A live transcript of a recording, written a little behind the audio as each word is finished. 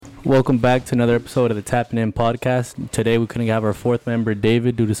Welcome back to another episode of the Tapping In podcast. Today we couldn't have our fourth member,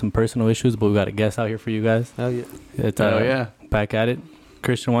 David, due to some personal issues, but we got a guest out here for you guys. Hell yeah. Yeah. Back at it.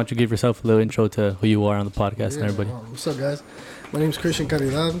 Christian, why don't you give yourself a little intro to who you are on the podcast and everybody. What's up, guys? My name is Cristian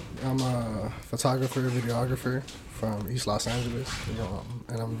Caridad. I'm a photographer, videographer from East Los Angeles,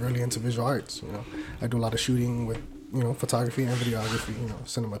 and I'm really into visual arts. I do a lot of shooting with photography and videography,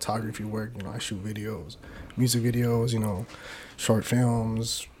 cinematography work. I shoot videos, music videos, short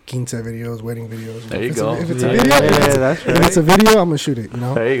films, quince videos, wedding videos. There you go. If it's a video, if it's a video, I'm gonna shoot it.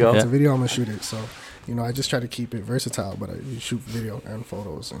 There you go. If it's a video, I'm gonna shoot it. So, I just try to keep it versatile, but I shoot video and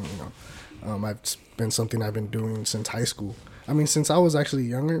photos, and it's been something I've been doing since high school. I mean, since I was actually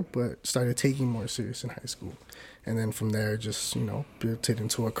younger, but started taking more serious in high school. And then from there, just, built it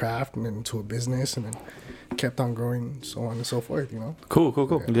into a craft and then into a business and then kept on growing, so on and so forth,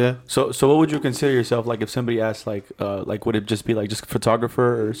 Cool. Yeah. So what would you consider yourself, like, if somebody asked, like, would it just be, like, just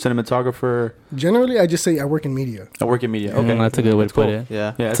photographer or cinematographer? Generally, I just say I work in media. Okay. That's a good way to put it.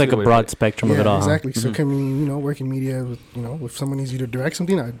 Yeah. It's like a broad spectrum of it all. Exactly. Huh? So can we, work in media with, if someone needs you to direct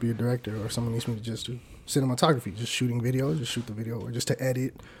something, I'd be a director, or someone needs me to just do cinematography, just shooting videos, just shoot the video, or just to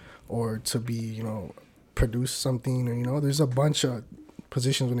edit, or to be, produce something, or there's a bunch of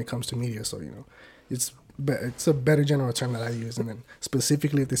positions when it comes to media. So it's a better general term that I use. And then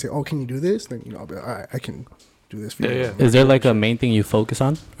specifically, if they say, "Oh, can you do this?" Then I'll be like, all right, I can do this for you. Yeah. Is there like a main thing you focus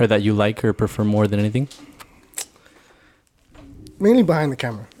on, or that you like or prefer more than anything? Mainly behind the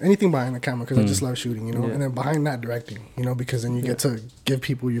camera, anything behind the camera, because I just love shooting, and then behind that, directing, because then you get to give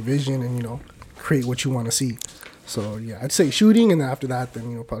people your vision and create what you want to see. So yeah, I'd say shooting, and then after that,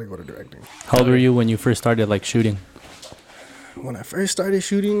 then probably go to directing. How old were you when you first started like shooting? When I first started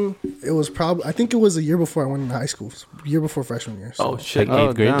shooting, it was I think it was a year before I went into high school, year before freshman year. So. Oh shit! Like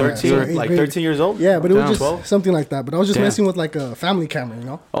 8th grade, 13, like 13 years old. Yeah, but it was just 12? something like that. But I was just messing with like a family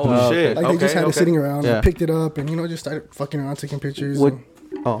camera, Oh shit! Like they just had it sitting around, and picked it up, and just started fucking around taking pictures.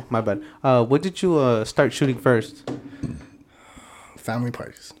 Oh my bad. What did you start shooting first? Family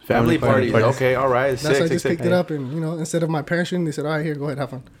parties. Family parties. Okay, all right. That's why I just picked it up, and instead of my parents shooting, they said, "All right, here, go ahead,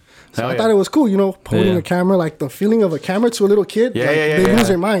 have fun." So I yeah. thought it was cool, holding a camera, like the feeling of a camera to a little kid. They lose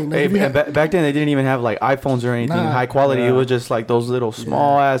their mind. Like, hey, back then they didn't even have like iPhones or anything high quality. It was just like those little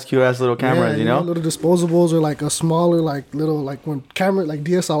small ass, cute ass little cameras, little disposables, or like a smaller, like little, like when camera, like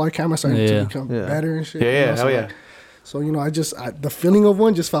DSLR cameras started to become better and shit. So the feeling of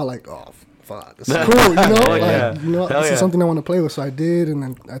one just felt like, oh fuck, this is cool, this is something I want to play with. So I did, and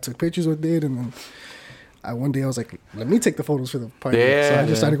then I took pictures with it, and then one day I was like, let me take the photos for the party. So I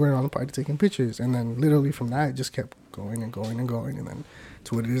just started going around the party taking pictures, and then literally from that it just kept going and going and going, and then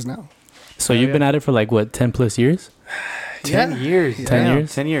to what it is now. So you've been at it for like what, 10 plus years? 10 years. 10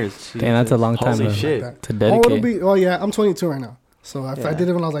 years. 10 years. Damn, that's a long time to dedicate. I'm 22 right now. So if I did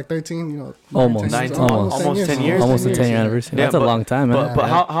it when I was like 13, almost 10 years. Almost a 10-year anniversary. That's a long time, man. But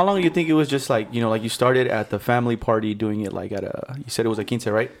how long do you think it was just like, like you started at the family party doing it like at you said it was a quince,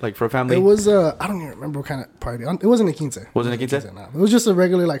 right? Like for a family? It was I don't even remember what kind of party. It wasn't a quince. Wasn't a quince? No. It was just a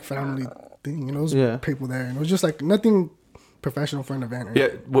regular like family thing, it was people there. And it was just like nothing professional for an event.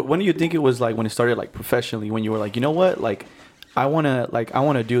 When do you think it was like when it started like professionally, when you were like, you know what? Like I want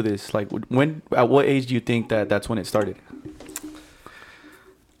to do this. Like at what age do you think that's when it started?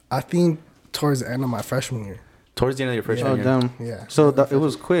 I think towards the end of my freshman year. Towards the end of your freshman year? Damn. Yeah. So it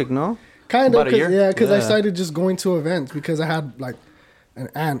was quick, no? Kind of, because I started just going to events because I had like an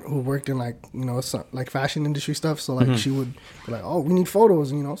aunt who worked in like, like fashion industry stuff. So like she would be like, oh, we need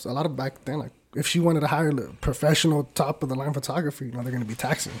photos, so a lot of back then, like if she wanted to hire professional top of the line photography, they're going to be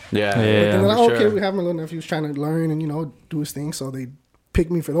taxing. Yeah. And they're like, okay, we have my little nephew who's trying to learn and, do his thing. So they pick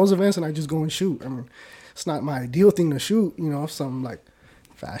me for those events and I just go and shoot. I mean, it's not my ideal thing to shoot, some like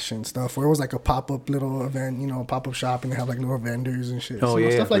fashion stuff, where it was like a pop-up little event, pop-up shop, and they have like little vendors and shit.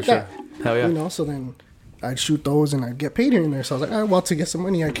 Stuff like that. Hell yeah. So then I'd shoot those and I'd get paid here and there. So I was like, all right, well, to get some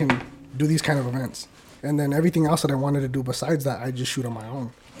money, I can do these kind of events. And then everything else that I wanted to do besides that, I just shoot on my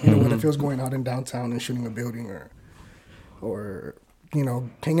own. Whether it feels going out in downtown and shooting a building or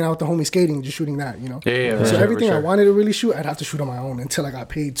hanging out with the homie skating, just shooting that, So everything I wanted to really shoot, I'd have to shoot on my own until I got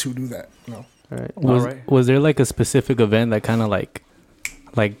paid to do that, All right. Was there like a specific event that kind of like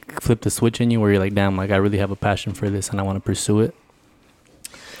flipped a switch in you where you're like, damn, like I really have a passion for this and I want to pursue it?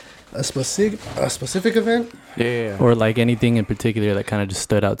 A specific event? Yeah. Or like anything in particular that kind of just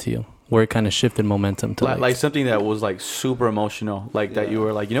stood out to you, where it kind of shifted momentum to like something that was like super emotional, like that you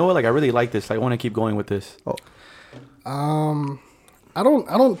were like, you know what, like I really like this, like, I want to keep going with this. I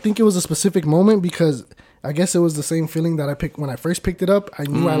don't think it was a specific moment, because I guess it was the same feeling that I picked when I first picked it up. I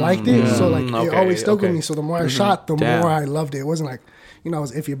knew I liked it, so like it always stuck with me. So the more I shot, the more I loved it. It wasn't like, I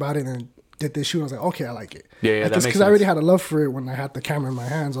was iffy about it, and did this shoot. I was like, okay, I like it. Yeah, that makes sense. Because I already had a love for it when I had the camera in my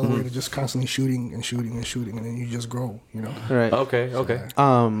hands, all the way to just constantly shooting, and then you just grow, Right. Okay.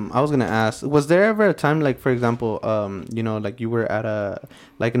 I was gonna ask, was there ever a time, like, for example, like you were at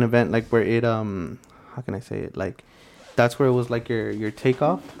an event, like, where it, how can I say it, like, that's where it was like your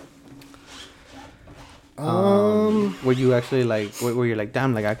takeoff? Where you actually like, where you're like,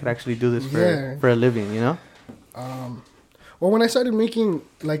 damn, like I could actually do this for a living, Well, when I started making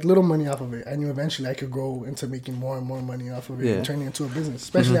like little money off of it, I knew eventually I could grow into making more and more money off of it and turn it into a business,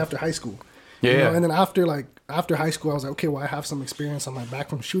 especially after high school. And then after high school, I was like, okay, well, I have some experience on my back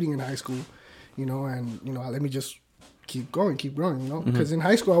from shooting in high school, let me just keep growing, because in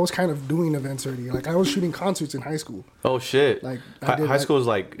high school I was kind of doing events already. Like I was shooting concerts in high school. Oh shit! Like high school is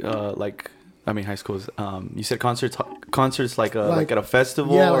high school is you said concerts like at a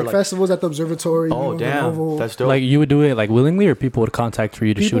festival. Yeah, like festivals at the observatory. Oh damn, that's dope. Like you would do it like willingly, or people would contact for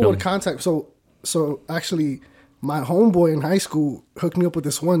you to shoot them? People would contact. So actually, my homeboy in high school hooked me up with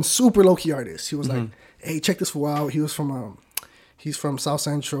this one super low key artist. He was like, "Hey, check this fool out." He was from he's from South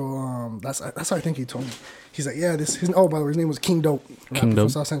Central. That's how I think he told me. He's like, yeah, by the way, his name was King Dope. From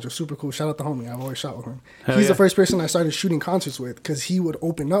South Central, super cool. Shout out to homie. I've always shot with him. He's the first person I started shooting concerts with because he would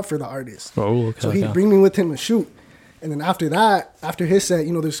open up for the artist. Oh, okay. So he'd bring me with him to shoot. And then after his set,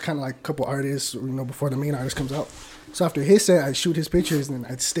 there's kind of like a couple artists, before the main artist comes out. So after his set, I'd shoot his pictures and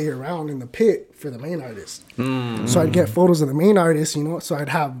then I'd stay around in the pit for the main artist. So I'd get photos of the main artist, so I'd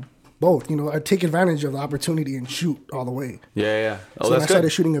have both, I'd take advantage of the opportunity and shoot all the way. Yeah. Oh, so I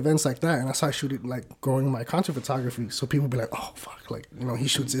started shooting events like that, and that's how I shoot it, like growing my concert photography. So people would be like, oh, fuck, like, he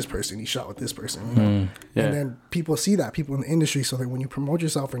shoots this person, he shot with this person, Yeah. And then people see that, people in the industry, so that when you promote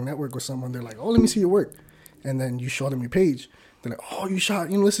yourself or network with someone, they're like, oh, let me see your work. And then you show them your page. They're like, oh, you shot,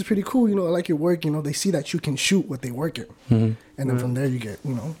 this is pretty cool, I like your work, they see that you can shoot what they work in. And then from there you get,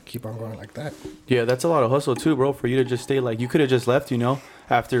 keep on going like that. Yeah, that's a lot of hustle too, bro, for you to just stay, like, you could have just left,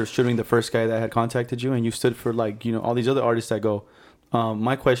 after shooting the first guy that had contacted you, and you stood for, like, all these other artists that go.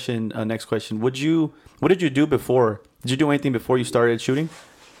 My question, next question, what did you do before? Did you do anything before you started shooting?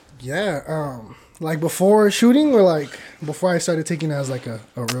 Yeah, like before shooting, or like before I started taking it as like a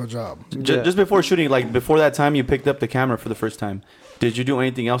real job? Just before shooting, like before that time you picked up the camera for the first time. Did you do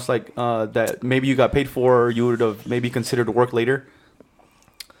anything else like that maybe you got paid for, or you would have maybe considered work later?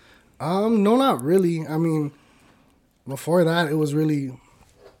 No, not really. I mean, before that, it was really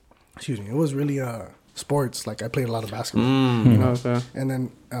sports. Like I played a lot of basketball, Okay. And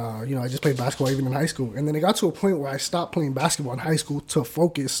then I just played basketball even in high school. And then it got to a point where I stopped playing basketball in high school to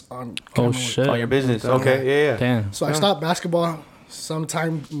focus on camera work. On your business. Okay, yeah. Damn. So I stopped basketball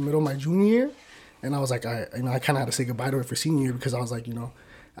sometime middle of my junior year, and I was like, I kind of had to say goodbye to it for senior year, because I was like,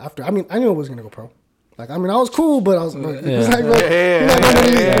 after, I knew I was gonna go pro. Like, I was cool, but I was like, you're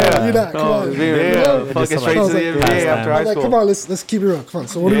not come on. Fucking straight to the NBA after high school. Come on, let's keep it real. Come on.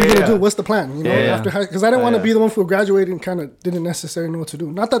 So what are we gonna do? What's the plan? After high, because I didn't want to be the one who graduated and kind of didn't necessarily know what to do.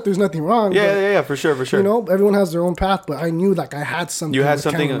 Not that there's nothing wrong. Yeah, for sure. Everyone has their own path, but I knew like I had something. You had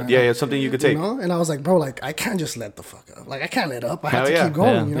something, something you could take. And I was like, bro, like I can't just let the fuck up. Like I can't let up. I have to keep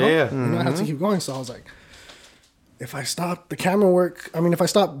going. I have to keep going. So I was like, if I stop the camera work, if I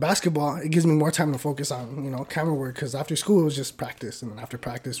stop basketball, it gives me more time to focus on, camera work. Because after school, it was just practice. And then after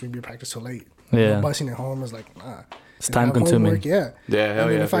practice, we'd be practice till late. Yeah. Busing at home is like, nah. It's time consuming. Homework, yeah. Yeah,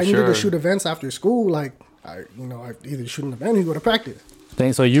 hell yeah. If I needed to shoot events after school, like, I either shoot an event or go to practice.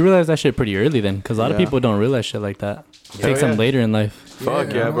 Dang, so you realized that shit pretty early then? Because a lot of people don't realize shit like that. It takes them later in life.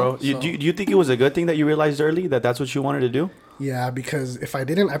 Fuck yeah, bro. Do you think it was a good thing that you realized early that that's what you wanted to do? Yeah, because if I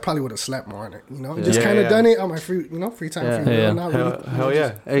didn't, I probably would have slept more on it. Just kind of done it on my free time. Not really, hell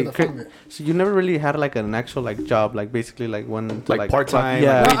yeah. Hey, so you never really had like an actual like job, like basically like one to, like part time,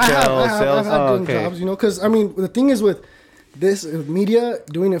 yeah, retail, sales. I've had jobs, because the thing is with this media,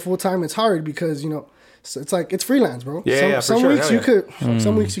 doing it full time, it's hard because so it's like it's freelance, bro. Some weeks you could,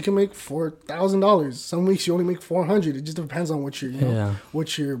 some weeks you can make $4,000. Some weeks you only make $400. It just depends on what you're,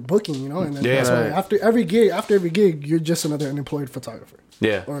 what you're booking, And then that's why after every gig, you're just another unemployed photographer,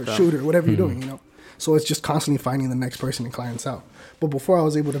 or shooter, whatever you're doing, So it's just constantly finding the next person and clients out. But before I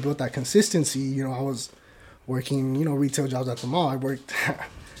was able to build that consistency, I was working, retail jobs at the mall. I worked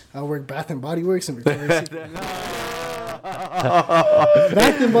Bath and Body Works and Victoria's Secret.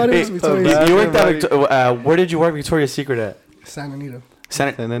 Bath and Body Works, Victoria's Secret. You worked at where did you work Victoria's Secret at? Santa Anita.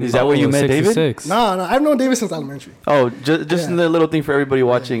 Is that where you met David? No, I've known David since elementary. Oh, just in the little thing for everybody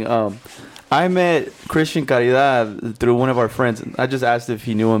watching. I met Cristian Caridad through one of our friends. I just asked if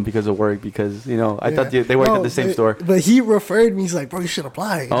he knew him because of work, because I thought they worked at the same store. But he referred me. He's like, bro, you should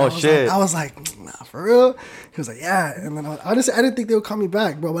apply. Oh shit! I was like, nah, for real. He was like, yeah. And then honestly, I didn't think they would call me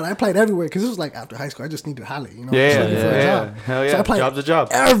back, bro. But I applied everywhere because it was like after high school. I just needed Halle, Yeah. Hell yeah. So I applied job's a job.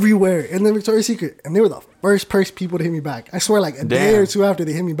 Everywhere. And then Victoria's Secret, and they were the first people to hit me back. I swear, like a day or two after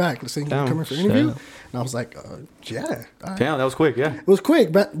they hit me back, saying you're coming for an interview. And I was like, yeah. Right. Damn, that was quick, yeah. It was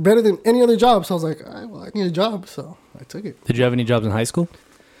quick, better than any other job. So I was like, all right, well, I need a job. So I took it. Did you have any jobs in high school?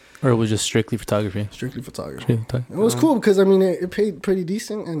 Or it was just strictly photography? Strictly photography. It was cool because, I mean, it paid pretty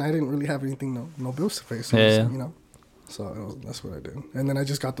decent, and I didn't really have anything, no bills to pay. So, So that's what I did. And then I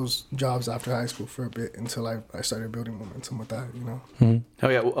just got those jobs after high school for a bit until I started building momentum with that, Mm-hmm. Oh,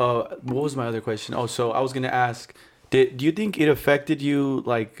 yeah. What was my other question? Oh, so I was going to ask, do you think it affected you,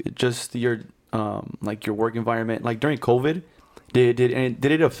 like, just your your work environment, like during COVID? Did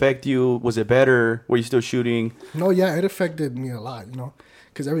it affect you? Was it better? Were you still shooting? No, yeah, it affected me a lot,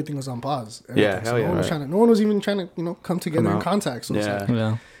 because everything was on pause. Yeah, so no one was even trying to come together in contact. So it's like,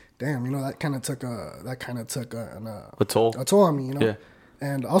 damn, that kind of took a toll on me, Yeah.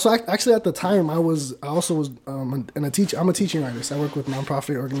 And also, actually, at the time, I'm a teaching artist. I work with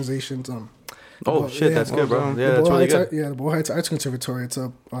nonprofit organizations. That's good, bro. Yeah, that's really good. The Boyle Heights Arts Conservatory. It's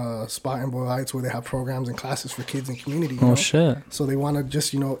a spot in Boyle Heights where they have programs and classes for kids and community. Shit. So they want to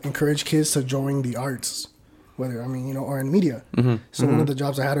just, encourage kids to join the arts, whether, or in media. Mm-hmm. So one of the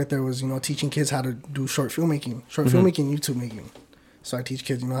jobs I had right there was, teaching kids how to do short filmmaking, YouTube making. So I teach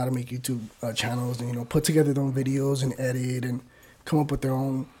kids, how to make YouTube channels and, put together their own videos and edit and come up with their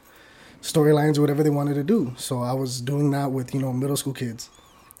own storylines or whatever they wanted to do. So I was doing that with, middle school kids.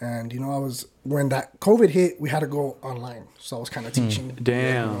 And, when that COVID hit, we had to go online. So I was kind of teaching.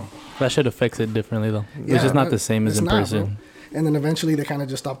 Damn. That shit affects it differently, though. It's just not the same as in person. Bro. And then eventually they kind of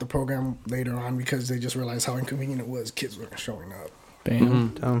just stopped the program later on because they just realized how inconvenient it was. Kids weren't showing up.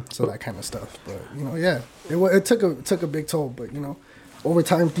 Damn. So that kind of stuff. But, it took a big toll. But, over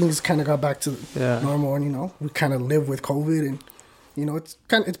time, things kind of got back to normal. And, we kind of lived with COVID. And,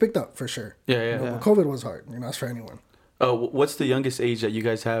 it's picked up for sure. Yeah. COVID was hard. That's for anyone. What's the youngest age that you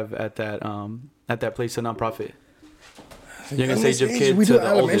guys have at that place, a nonprofit? Youngest age of kids. We do to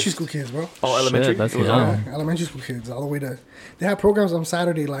elementary school kids, bro. Oh, elementary. That's young. Elementary school kids, all the way to. They have programs on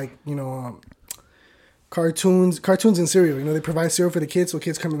Saturday, like cartoons and cereal. They provide cereal for the kids, so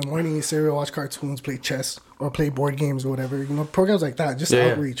kids come in the morning, eat cereal, watch cartoons, play chess, or play board games or whatever. Programs like that, just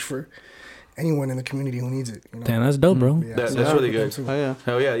outreach for anyone in the community who needs it. Damn, that's dope, bro. Yeah, that's really good.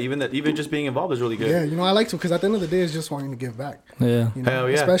 Hell yeah. Even just being involved is really good. Yeah, I like to, because at the end of the day, it's just wanting to give back. Yeah. Hell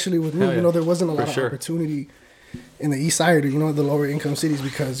yeah. Especially with me, there wasn't a lot of opportunity in the east side or, the lower income cities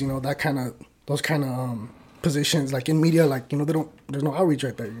because, those kind of positions, like in media, like, there's no outreach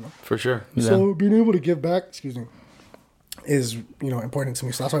right there, For sure. Yeah. So being able to give back, is, important to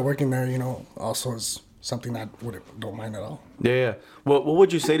me. So that's why working there, also is something that don't mind at all. Yeah. Well, what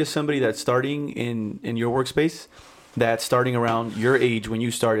would you say to somebody that's starting in your workspace, that's starting around your age when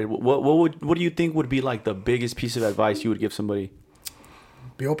you started? What do you think would be like the biggest piece of advice you would give somebody?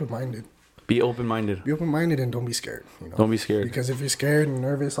 Be open-minded. Be open-minded. Be open-minded and don't be scared. Don't be scared. Because if you're scared and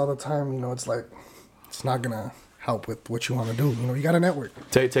nervous all the time, it's like it's not gonna help with what you want to do. You got to network.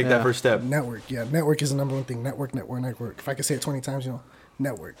 Take that first step. Network. Yeah, network is the number one thing. Network. If I could say it 20 times,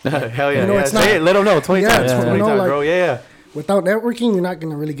 network. Hell yeah. It's not, say it. Let them know 20 times. 20 times, bro. Yeah. Without networking, you're not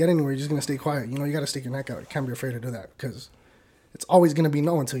going to really get anywhere. You're just going to stay quiet. You got to stick your neck out. You can't be afraid to do that because it's always going to be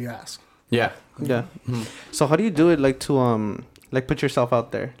no until you ask. Yeah. Yeah. Mm-hmm. So how do you do it, like, to put yourself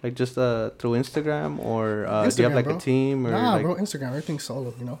out there? Like, just through Instagram or Instagram, do you have, like, a team? Or bro, Instagram. Everything's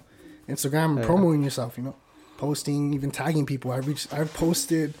solo, Instagram, promoting yourself, posting, even tagging people. I've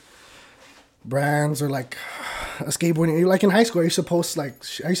posted brands or, like, a skateboarding. Like, in high school, I used to post, like,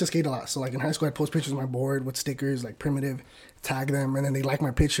 I used to skate a lot. So, like, in high school, I'd post pictures of my board with stickers, like, primitive, tag them, and then they like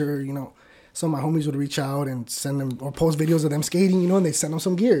my picture, Some of my homies would reach out and send them, or post videos of them skating, and they send them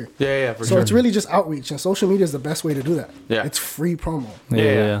some gear. Yeah, for sure. So it's really just outreach, and social media is the best way to do that. Yeah. It's free promo.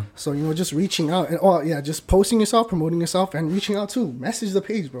 Yeah. So, just reaching out, and just posting yourself, promoting yourself, and reaching out too. Message the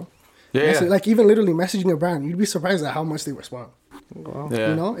page, bro. Like, even literally messaging a brand, you'd be surprised at how much they respond. Wow.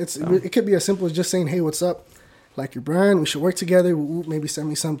 Yeah. It could be as simple as just saying, hey, what's up? Like your brand, we should work together. Maybe send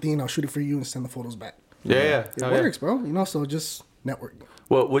me something. I'll shoot it for you and send the photos back. Yeah. It works, bro. So just network.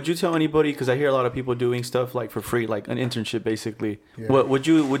 Well, would you tell anybody, because I hear a lot of people doing stuff like for free, like an internship basically. Yeah. What would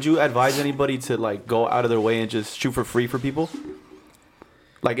you advise anybody to like go out of their way and just shoot for free for people?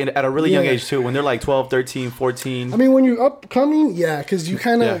 Like at a really young age too, when they're like 12, 13, 14. I mean, when you're upcoming, because you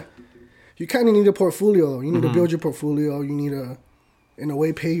kind of need a portfolio. You need to build your portfolio. You need to in a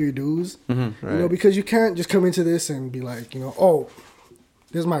way pay your dues. Mm-hmm. You know, because you can't just come into this and be like, you know, oh,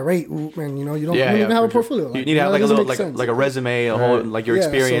 this is my rate, and you know, you don't even have a portfolio. Like, you need to have like a little like a resume, a whole like your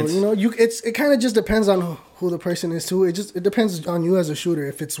experience. So, you know, it kind of just depends on who the person is too. It depends on you as a shooter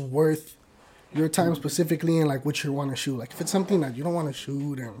if it's worth your time specifically and like what you want to shoot. Like if it's something that you don't want to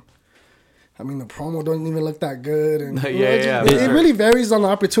shoot, and I mean the promo doesn't even look that good, and it really varies on the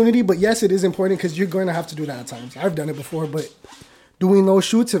opportunity. But yes, it is important because you're going to have to do that at times. I've done it before, but doing those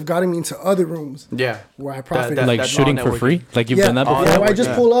shoots have gotten me into other rooms. Yeah, where I profit. Like shooting for free. Like you've done that before. Yeah, I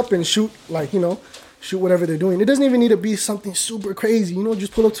just pull up and shoot, like, you know, shoot whatever they're doing. It doesn't even need to be something super crazy. You know,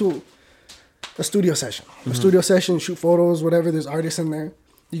 just pull up to a studio session. A studio session, shoot photos, whatever. There's artists in there.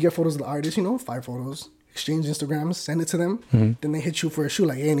 You get photos of the artist. You know, 5 photos. Exchange Instagrams. Send it to them. Then they hit you for a shoot.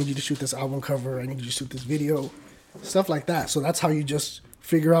 Like, hey, I need you to shoot this album cover. I need you to shoot this video. Stuff like that. So that's how you just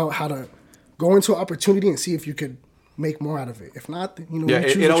figure out how to go into an opportunity and see if you could make more out of it. If not, you know,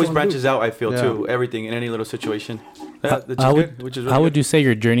 it always branches out. I feel too. Everything in any little situation. How would you say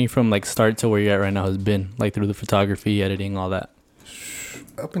your journey from like start to where you're at right now has been? Like through the photography, editing, all that.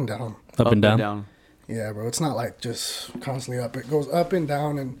 Up and down. Up and down. Yeah, bro. It's not like just constantly up. It goes up and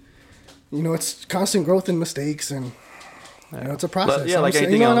down, and you know, it's constant growth and mistakes, and you know, it's a process. But, like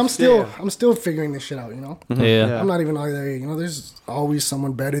anything else. I'm still figuring this shit out. You know. Yeah. I'm not even all there. You know, there's always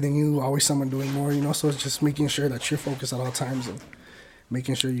someone better than you. Always someone doing more. You know, so it's just making sure that you're focused at all times and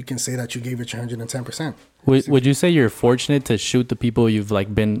making sure you can say that you gave it your 110%. Would you say you're fortunate to shoot the people you've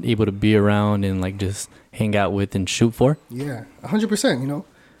like been able to be around and like just hang out with and shoot for? Yeah, 100%.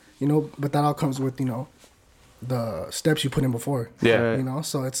 You know, but that all comes with, you know, the steps you put in before. Yeah. You know,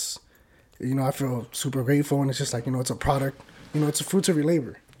 so it's, you know, I feel super grateful, and it's just like, you know, it's a product. You know, it's the fruits of your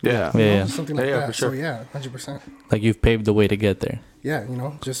labor. Yeah. You know, something like that. For sure. So yeah, 100%. Like you've paved the way to get there. Yeah, you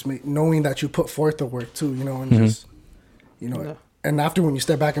know, just knowing that you put forth the work too, you know, and just, you know, and after when you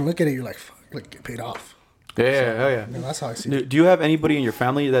step back and look at it, you're like, fuck, like it paid off. Yeah, so, you know, that's how I see it. Do you have anybody in your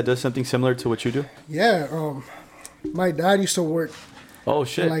family that does something similar to what you do? Yeah, my dad used to work. Oh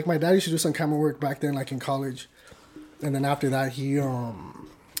shit! And, like my dad used to do some camera work back then, like in college, and then after that he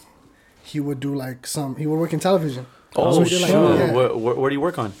would do like he would work in television. Oh shit! Like, where do you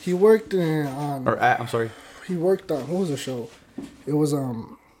work on? He worked on. Or at? I'm sorry. He worked on, what was the show? It was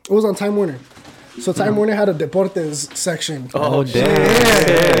on Time Warner. So Time Warner had a deportes section. Oh damn!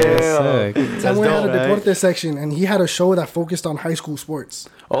 Yeah. Time Warner had a deportes section, and he had a show that focused on high school sports.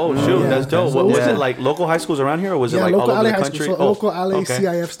 Oh shoot, that's dope. What was it, like local high schools around here, or was it like all over the country? So local LA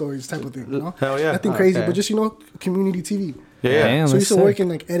CIF stories type of thing. You know? Hell yeah! Nothing crazy, but just, you know, community TV. Yeah. Damn, so he used to work and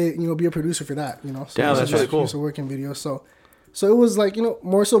like edit, you know, be a producer for that. You know. So damn, that's really cool. He used to work in videos, so it was like, you know,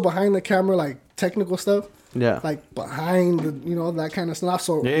 more so behind the camera, like technical stuff. Yeah. Like behind the, you know, that kind of stuff.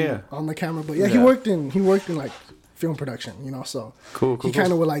 So on the camera, but he worked in like film production, you know. So he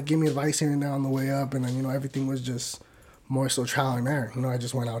kind of would like give me advice here and there on the way up, and then, you know, everything was just more so trial and error. You know, I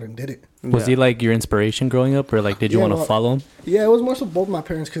just went out and did it. Was he like your inspiration growing up, or like did you want to follow him? Yeah, it was more so both my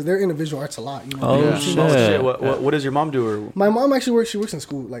parents, because they're into visual arts a lot. You know. Oh shit! What does your mom do? Or? My mom actually works. She works in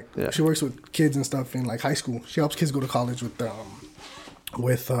school. Like she works with kids and stuff in like high school. She helps kids go to college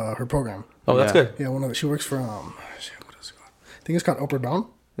with her program. Oh, that's good. Yeah, she works for what is it called? I think it's called Upward Bound.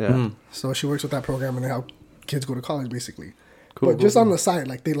 Yeah. So she works with that program, and they help kids go to college, basically. But just on the side,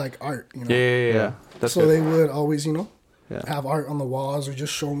 like they like art, you know. Yeah. That's so they would always, you know, have art on the walls, or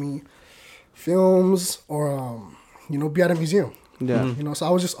just show me films, or you know, be at a museum. Yeah. You know, so I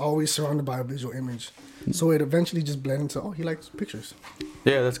was just always surrounded by a visual image. So it eventually just blended into, he likes pictures.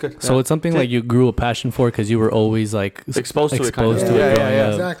 Yeah, that's good. So it's something like you grew a passion for because you were always like exposed to it.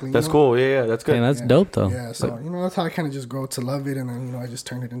 Yeah, exactly. That's cool. Yeah, that's good. And that's dope though. Yeah, so you know, that's how I kind of just grow to love it, and then, you know, I just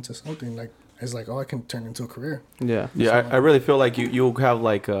turned it into something like, it's like, I can turn it into a career. Yeah. I really feel like you have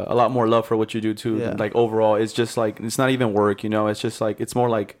like a lot more love for what you do too. Yeah. Like overall, it's just like, it's not even work, you know. It's just like, it's more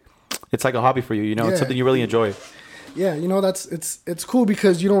like, it's like a hobby for you, you know. It's something you really enjoy. Yeah, you know, it's cool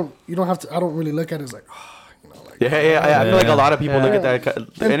because you don't have to. I don't really look at it as like, you know, like. I feel like a lot of people look at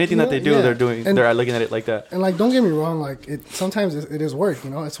that. Anything that they do, they're doing. They're looking at it like that. And like, don't get me wrong, like sometimes it is work.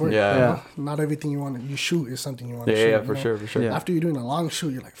 You know, it's work. Yeah. You know? Not everything you shoot is something you want to shoot. Yeah, for sure. Yeah. After you're doing a long shoot,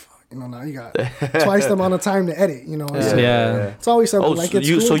 you're like, you know, now you got twice the amount of time to edit, you know. It's always something like it's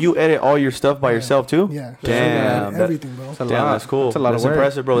cool. So you edit all your stuff by yourself too? Yeah. Damn. Everything, bro. Damn, that's cool. That's a lot of work.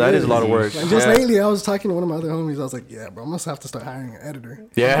 Impressive, bro. That is a lot of work. Like just lately, I was talking to one of my other homies. I was like, yeah, bro, I must have to start hiring an editor.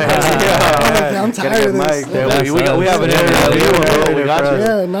 I'm tired of this. We have an editor. We got you.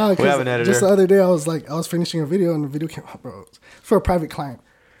 Yeah, no, we have an editor. Just the other day, I was finishing a video, and the video came out, bro, for a private client.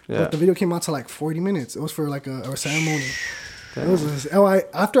 But the video came out to like 40 minutes. It was for like a ceremony.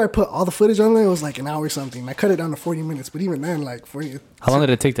 After I put all the footage on there, it was like an hour or something. I cut it down to 40 minutes, but even then, like 40. How long did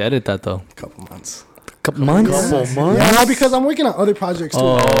it take to edit that though? A couple months. Couple months? Yeah, because I'm working on other projects too.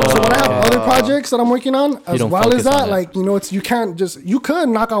 So when I have other projects that I'm working on, as well as that, like, you know, you could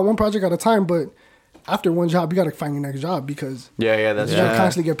knock out one project at a time, but after one job, you got to find your next job because that's you gotta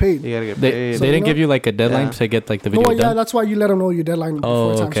constantly get paid. You gotta get paid. They didn't give you like a deadline to get like the video done? Yeah, that's why you let them know your deadline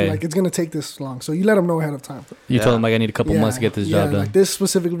before time. So like, it's gonna take this long, so you let them know ahead of time. You told them like I need a couple months to get this job done. Like this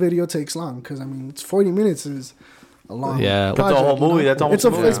specific video takes long because I mean it's 40 minutes is a long project, that's a whole movie. That's almost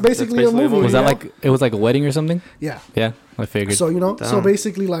it's basically a movie. Was that like it was like a wedding or something? Yeah, I figured. So so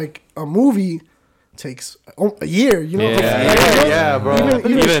basically like a movie takes a year, you know. Bro.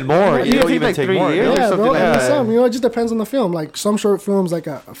 Even more. Even take 3 years. Yeah, bro. And some, it just depends on the film. Like some short films, like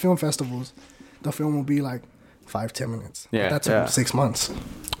at film festivals, the film will be like 5-10 minutes. Yeah, that took 6 months.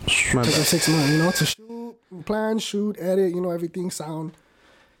 Took them 6 months, to shoot, edit, everything, sound.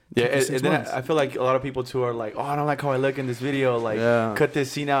 Yeah, and then I feel like a lot of people too are like, oh, I don't like how I look in this video. Like, cut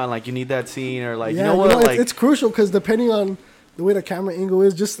this scene out, and like you need that scene, or like, you know what? Like, it's crucial because depending on the way the camera angle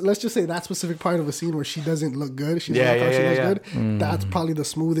is, let's just say that specific part of a scene where she doesn't look good, she looks good. That's probably the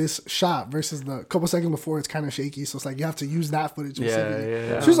smoothest shot versus the couple seconds before it's kind of shaky. So it's like you have to use that footage. So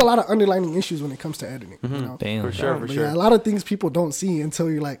there's a lot of underlying issues when it comes to editing. Damn, for sure. Yeah, a lot of things people don't see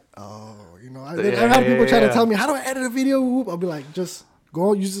until you're like, oh, I've had people try to tell me how do I edit a video. I'll be like, just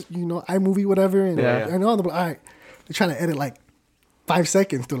go use iMovie whatever, and they'll be like, all right, they're trying to edit like 5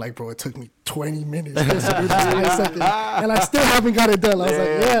 seconds. They're like, bro, it took me 20 minutes just to do 5 seconds, and I still haven't got it done. I was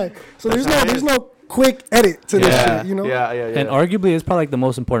like, so there's no quick edit to this shit, And arguably, it's probably like the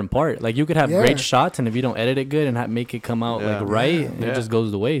most important part. Like you could have great shots, and if you don't edit it good and make it come out it just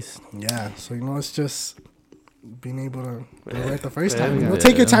goes to waste. Yeah, so it's just being able to do it right the first time.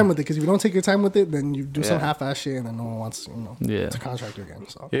 Take your time with it, because if you don't take your time with it, then you do some half-ass shit, and then no one wants to contract you again.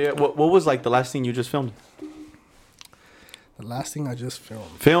 So What was like the last thing you just filmed? The last thing I just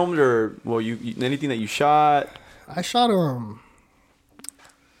filmed. Filmed or you anything that you shot? I shot I'm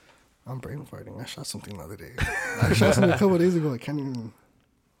brain farting. I shot something the other day. I shot something a couple of days ago. I can't even.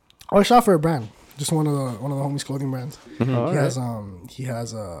 I shot for a brand, just one of the homies' clothing brands. He has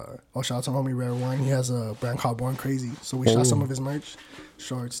shout out to homie Rare One. He has a brand called Born Crazy. So we shot some of his merch,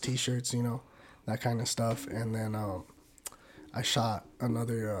 shorts, t-shirts, that kind of stuff, and then I shot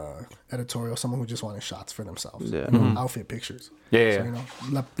another editorial, someone who just wanted shots for themselves, outfit pictures. So,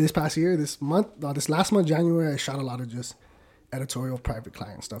 this past year, this last month, January, I shot a lot of just editorial private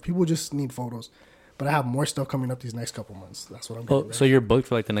client stuff. People just need photos, but I have more stuff coming up these next couple months. That's what I'm doing. So you're booked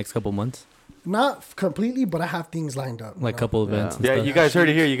for like the next couple months? Not completely, but I have things lined up. Like couple events. Yeah, you guys heard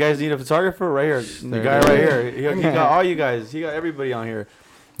it here. You guys need a photographer right here. The guy right here. He got all you guys. He got everybody on here.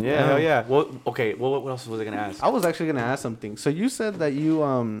 Yeah, hell yeah. Well, okay. Well, what else was I gonna ask? I was actually gonna ask something. So you said that you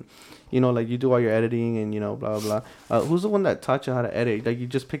like you do all your editing and blah blah blah. Who's the one that taught you how to edit? Like you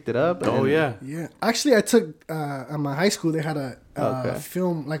just picked it up? Yeah. Actually, I took at my high school. They had a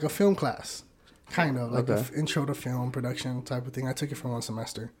film class, kind of like an intro to film production type of thing. I took it for 1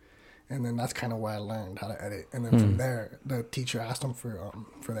 semester, and then that's kind of where I learned how to edit. And then from there, the teacher asked him for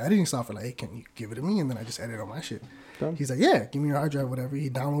the editing software. Like, hey, can you give it to me? And then I just edit on my shit. He's like, yeah, give me your hard drive, whatever. He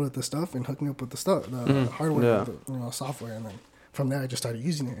downloaded the stuff and hooked me up with the stuff, the hardware, the software, and then from there I just started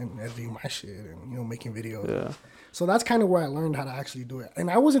using it and editing my shit and making videos. Yeah. So that's kind of where I learned how to actually do it. And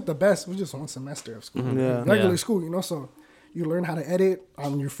I wasn't the best. It was just 1 semester of school, regular school, So you learn how to edit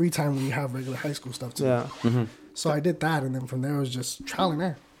on your free time when you have regular high school stuff too. Yeah. So I did that, and then from there it was just trial and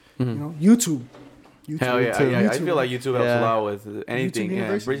error. YouTube. Hell yeah, YouTube. I feel like YouTube helps a lot with anything,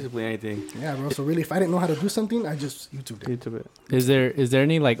 basically anything. Yeah, bro. So really, if I didn't know how to do something, I just YouTubed it. Is there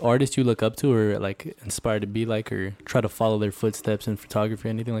any like artists you look up to or like inspired to be like, or try to follow their footsteps in photography,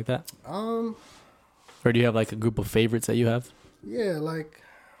 anything like that? Or do you have like a group of favorites that you have? Yeah, like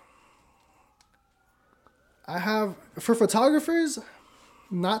I have for photographers.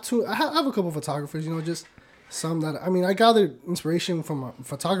 Not too. I have a couple of photographers. Just. Some that I gathered inspiration from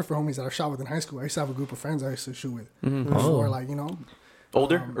photographer homies that I shot with in high school. I used to have a group of friends I used to shoot with. Before,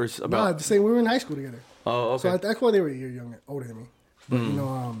 older or about? Nah, the same. We were in high school together. Oh, okay. So that's why they were a year younger, older than me.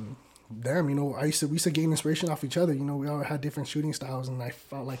 But we used to gain inspiration off each other. We all had different shooting styles, and I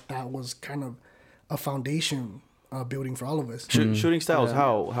felt like that was kind of a foundation building for all of us. Shooting styles.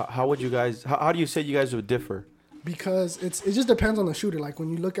 How would you guys? How do you say you guys would differ? Because it just depends on the shooter. Like when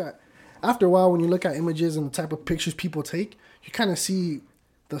you look at. After a while, when you look at images and the type of pictures people take, you kind of see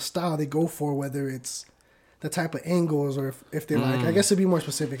the style they go for, whether it's the type of angles, or if they like, I guess to be more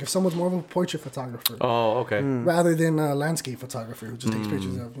specific, if someone's more of a portrait photographer, rather than a landscape photographer who just takes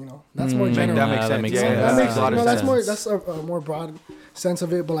pictures of, that's more general. That makes sense. That makes a lot of sense. That's a more broad sense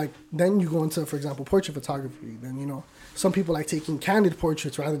of it. But like then you go into, for example, portrait photography. Then some people like taking candid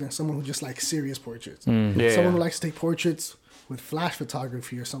portraits rather than someone who just likes serious portraits. Someone who likes to take portraits with flash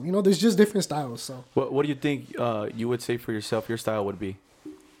photography or something. There's just different styles. So what do you think you would say for yourself your style would be?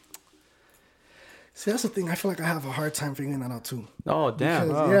 See, that's the thing. I feel like I have a hard time figuring that out too. Oh, damn.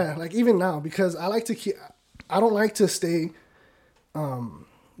 Because, yeah, like even now, because I like to keep. I don't like to stay doing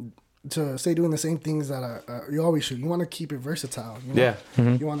the same things that you always shoot. You want to keep it versatile. Yeah.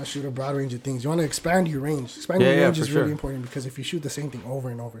 You want to shoot a broad range of things. You want to expand your range. Expanding your range is really important, because if you shoot the same thing over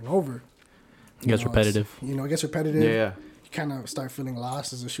and over and over, it gets repetitive. It gets repetitive. Yeah. You kind of start feeling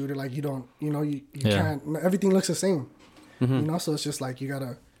lost as a shooter. Like you don't. You can't. Everything looks the same. So it's just like you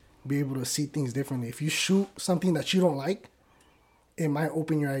gotta be able to see things differently. If you shoot something that you don't like, it might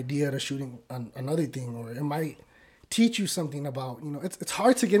open your idea to shooting another thing, or it might teach you something about, it's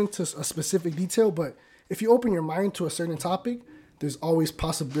hard to get into a specific detail, but if you open your mind to a certain topic, there's always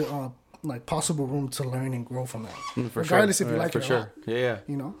possible room to learn and grow from that. Regardless if you like it or not.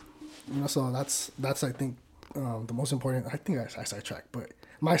 Yeah. So that's I think the most important. I think I sidetracked, but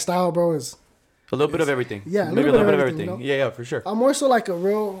my style, bro, is a little bit of everything. Yeah, maybe a little bit of everything. Yeah, for sure. I'm more so like a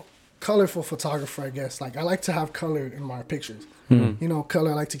real colorful photographer, I guess. Like I like to have color in my pictures.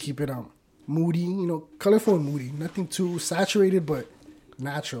 Color. I like to keep it moody. Colorful and moody. Nothing too saturated, but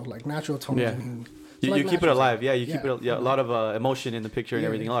natural. Like natural tones. Yeah. You keep it alive. Yeah, you keep it. Yeah, a lot of emotion in the picture and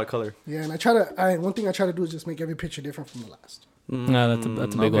everything. A lot of color. Yeah, and one thing I try to do is just make every picture different from the last. No,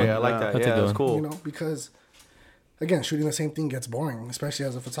 that's a big one. I like that. That's a good one. Cool. Because again, shooting the same thing gets boring, especially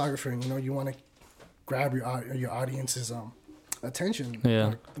as a photographer. And you want to grab your audience's attention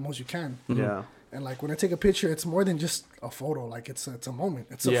the most you can. Yeah. And like when I take a picture, it's more than just a photo. Like it's a moment.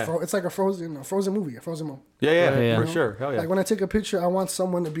 It's like a frozen movie, a frozen moment. Yeah, for sure. Hell yeah. Like when I take a picture, I want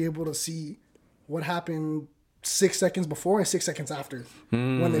someone to be able to see what happened 6 seconds before and 6 seconds after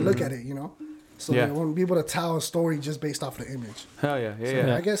when they look at it. So they won't be able to tell a story just based off the image. Hell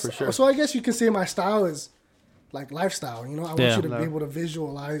yeah. I guess for sure. So I guess you can say my style is like lifestyle. I want you to be able to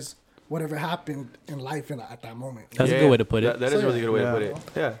visualize whatever happened in life at that moment. That's a good way to put it. That is a really good way to put it.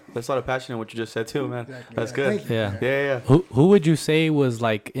 Yeah, that's a lot of passion in what you just said too, man. Exactly. That's good. Yeah. Who would you say was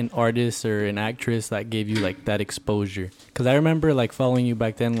like an artist or an actress that gave you like that exposure? Because I remember like following you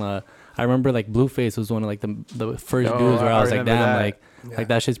back then. I remember like Blueface was one of like the first dudes where I was like, damn, like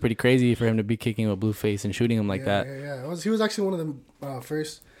that shit's pretty crazy for him to be kicking with Blueface and shooting him like that. Yeah. He was actually one of the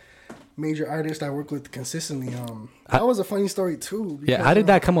first major artist I work with consistently. That was a funny story too. Because, how did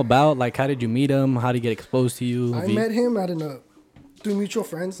that come about? Like, how did you meet him? How did he get exposed to you? I met him at through mutual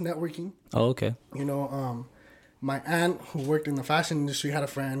friends, networking. Oh, okay. My aunt who worked in the fashion industry had a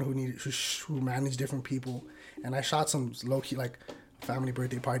friend who managed different people, and I shot some low key like family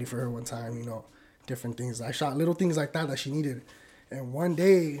birthday party for her one time. Different things. I shot little things like that she needed, and one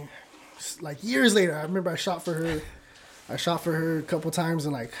day, like years later, I remember I shot for her a couple times,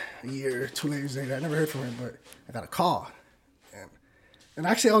 and like a year, 2 years later, I never heard from her, but I got a call. And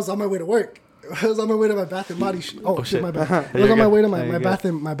actually, I was on my way to work. I was on my way to my bath and body shoot. Oh, shit, my bad. I was on my way to my bath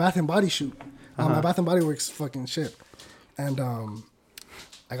and body shoot. My Bath and Body Works fucking shit. And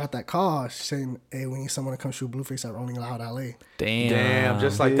I got that call saying, hey, we need someone to come shoot Blueface at Rolling Loud LA. Damn,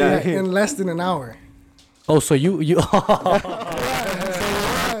 just like that. In less than an hour. Oh, so you you're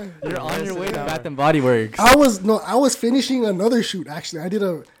on your way to Bath and Body Works. I was finishing another shoot actually.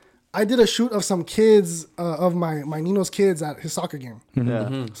 I did a shoot of some kids of my Nino's kids at his soccer game.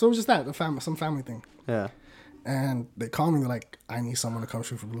 Yeah. So it was just that some family thing. Yeah. And they called me. They're like, I need someone to come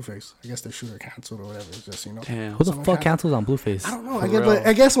shoot for Blueface. I guess their shooter canceled or whatever. It's just, Damn. Who the fuck cancels on Blueface? I don't know.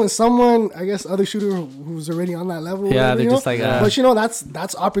 I guess when someone, other shooter who's already on that level. Yeah, they're just like, but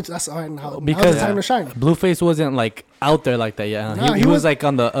that's opportunity. That's all right now. Because now's the time to shine. Blueface wasn't like out there like that. Yeah, nah, he was like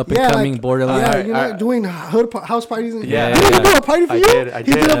on the up and coming borderline. Yeah, doing house parties. And, yeah, he did a party for you. I did.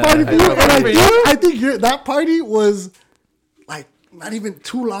 He did a party for you, and I think that party was like not even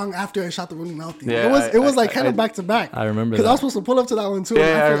too long after I shot the Rolling Loud thing. Yeah, it was like kind of back to back. I remember because I was supposed to pull up to that one too.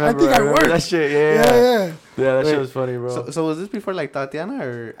 Yeah, I think I worked that shit. Yeah, that shit was funny, bro. So was this before like Tatiana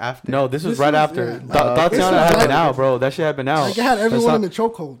or after? No, this was right after. Tatiana had been out, bro. That shit had been out. Like it had everyone in the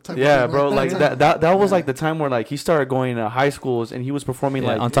chokehold. Yeah, bro. Like that was like the time where like he started going to high schools and he was performing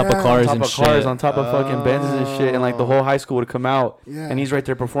like on top of cars and shit. On top of fucking Benzes and shit, and like the whole high school would come out and he's right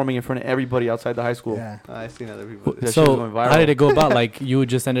there performing in front of everybody outside the high school. Yeah, I've seen other people. So how did it go about? Like you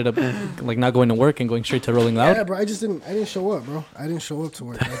just ended up like not going to work and going straight to Rolling Loud? Yeah, bro. I didn't show up, bro. I didn't show up to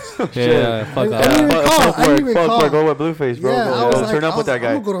work. Yeah, fuck off. I Go with Blueface, bro. Yeah, I was like, turn up with that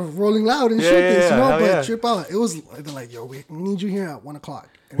guy. I'm gonna go to Rolling Loud and shoot this, but trip out. It was they're like, yo, we need you here at 1:00.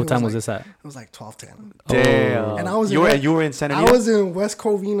 What time was this at? It was like 12:10. Damn. And I was you were in San Antonio? I was in West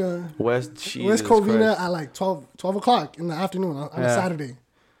Covina. West Covina at like 12 o'clock in the afternoon on a Saturday.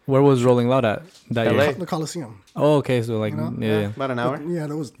 Where was Rolling Loud at that year? The Coliseum. Oh, okay. So like, about an hour.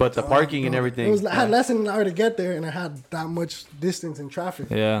 There was. But the parking and everything. It was. I had less than an hour to get there, and I had that much distance in traffic.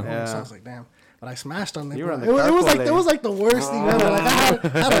 Yeah. So I was like, damn. But I smashed on them. You were on the it was like the worst thing ever. Like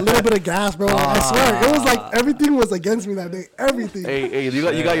I had a little bit of gas, bro. Like, I swear, it was like everything was against me that day. Everything. Hey, you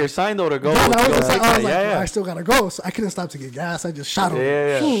got your sign though to go. I was like, I still gotta go. So I couldn't stop to get gas. I just shot over.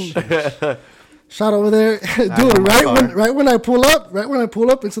 Yeah. Shot over there, dude. Right when I pull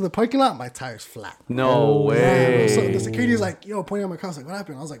up into the parking lot, my tire's flat. No way. Yeah, so the security's like, yo, pointing at my car. I was like, what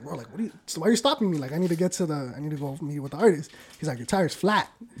happened? I was like, bro, like, why are you stopping me? Like, I need to go meet with the artist. He's like, your tire's flat.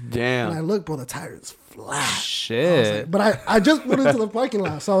 Damn. And I look, bro, the tire is flat. Shit. Like, but I just put it into the parking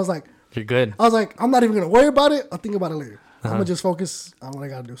lot, so I was like, you're good. I was like, I'm not even gonna worry about it. I'll think about it later. I'm gonna just focus on what I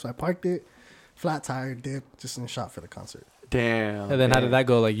gotta do. So I parked it, flat tire, dipped, just in shot for the concert. Damn. And then how did that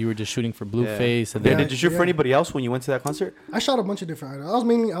go? Like you were just shooting for Blueface, and then did you shoot for anybody else when you went to that concert? I shot a bunch of different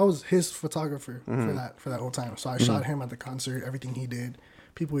artists. I was his photographer for that whole time. So I shot him at the concert, everything he did,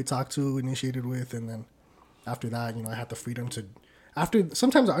 people he talked to, initiated with, and then after that, I had the freedom to.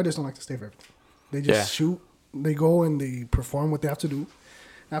 Sometimes the artists don't like to stay for everything. They just shoot. They go and they perform what they have to do.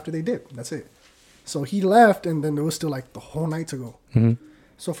 After they dip, that's it. So he left, and then there was still like the whole night to go. Mm-hmm.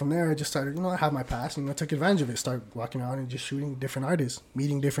 So from there, I just started, I have my past, and I took advantage of it. Started walking around and just shooting different artists,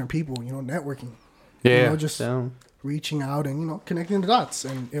 meeting different people, networking. Yeah. Just reaching out and, connecting the dots.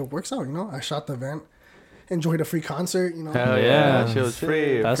 And it works out, I shot the event, enjoyed a free concert, Hell yeah. That shit was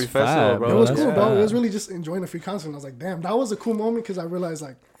free. That's free festival, bro. It was cool, bro. It was really just enjoying a free concert. And I was like, damn, that was a cool moment because I realized,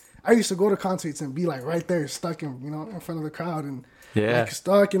 like, I used to go to concerts and be, like, right there, stuck in, in front of the crowd and, like,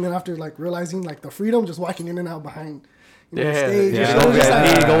 stuck. And then after, like, realizing, like, the freedom, just walking in and out behind the stage.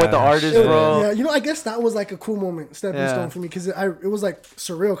 Go with the artist, bro. Yeah, I guess that was like a cool moment, stepping stone for me, because it was like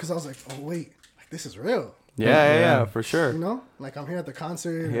surreal, because I was like, oh wait, like this is real. Yeah, for sure. Like I'm here at the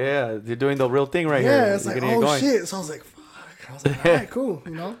concert. Yeah, you're doing the real thing right here. here. Yeah, it's like, oh shit. So I was like, fuck. I was like, all right, cool,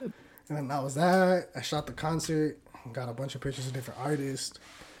 And then that was that. I shot the concert, got a bunch of pictures of different artists,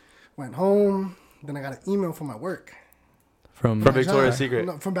 went home. Then I got an email from my work. From Victoria's Secret?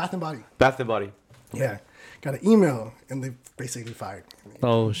 No, from Bath & Body. Bath & Body. Yeah. Got an email, and they basically fired me.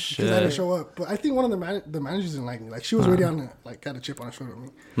 Oh, shit. Because I didn't show up. But I think one of the managers didn't like me. Like, she was already got a chip on her shoulder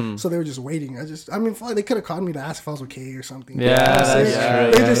with me. So they were just waiting. They could have called me to ask if I was okay or something. Yeah.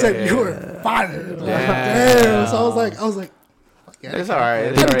 They just said, you were fired. Like, damn. So I was like, yeah, it's all right.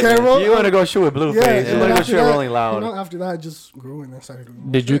 I didn't care, bro. You want to go shoot with Blueface. You want to go shoot Rolling Loud. After that, I just grew and then started doing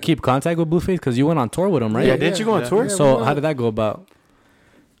more. Did you keep contact with Blueface? Because you went on tour with him, right? Yeah, didn't you go on tour? So how did that go about?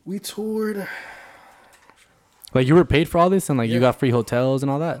 We toured. Like, you were paid for all this, and, like, you got free hotels and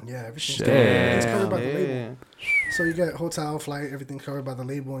all that? Yeah, everything's covered by the label. So you get hotel, flight, everything covered by the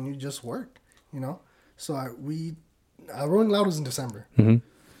label, and you just work, So Rolling Loud was in December. Mm-hmm.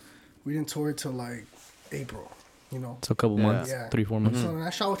 We didn't tour till, like, April, So a couple months, 3-4 months. So I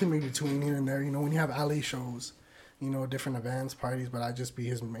shot with him in between here and there, when you have alley shows, different events, parties, but I'd just be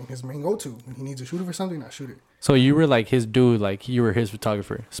his main go-to. When he needs a shooter for something, I shoot it. So you were, like, his dude, like, you were his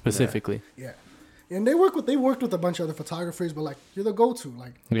photographer, specifically. Yeah. And they worked with a bunch of other photographers, but like you're the go-to,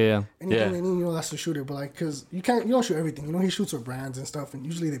 like anything they need, that's the shooter. But like, cause you don't shoot everything, he shoots with brands and stuff, and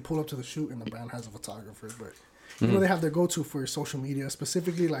usually they pull up to the shoot and the brand has a photographer. But they have their go-to for social media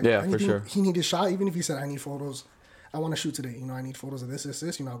specifically, like anything for sure. He needed shot, even if he said I need photos, I want to shoot today, I need photos of this,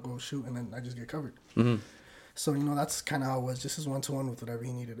 I'll go shoot and then I just get covered. Mm-hmm. So, that's kind of how it was, just his one-to-one with whatever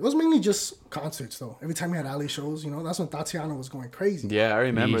he needed. It was mainly just concerts, though. Every time he had alley shows, that's when Tatiana was going crazy. Yeah, I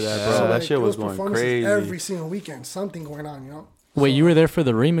remember that, bro. So, that shit was going crazy. Every single weekend, something going on, Wait, you were there for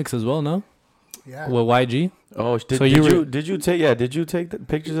the remix as well, no? Yeah. With YG? Oh, did you take the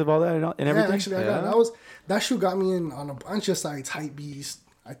pictures of all that and everything? Yeah, actually, I got that shoot got me in on a bunch of sites, Hypebeast.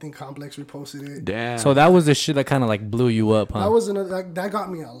 I think Complex reposted it. Damn. So that was the shit that kind of like blew you up, huh? That was that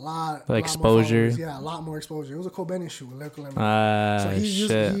got me a lot. Like exposure. Yeah, a lot more exposure. It was a Cole Bennett shoot. So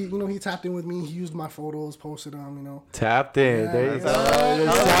he tapped in with me. He used my photos, posted them. Tapped in. Yeah, there you go.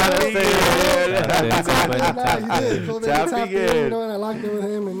 He did. Cole Bennett tapped in. And I locked in with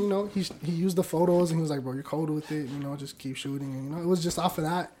him, and he used the photos, and he was like, "Bro, you're cold with it. Just keep shooting." And it was just off of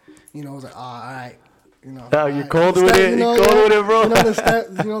that. It was like, all right. You're cold with it. You're cold with it, bro.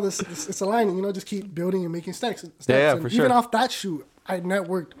 It's aligning. Just keep building and making stacks. Yeah, for sure. Even off that shoot, I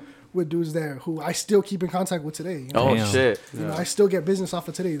networked with dudes there who I still keep in contact with today. You know? Oh, Damn. shit. You know, I still get business off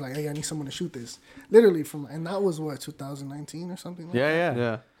of today. Like, hey, I need someone to shoot this. Literally and that was what, 2019 or something like that?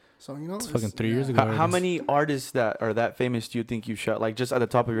 Yeah. So, you know. It's fucking 3 years ago. How many artists that are that famous do you think you shot? Like, just at the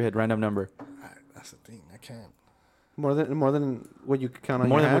top of your head, random number. That's the thing. I can't. More than what you could count on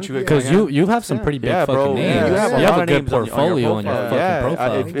More your than hand? what you could Because you have some pretty big fucking bro. names. Yeah, You have lot a of good names on portfolio on your fucking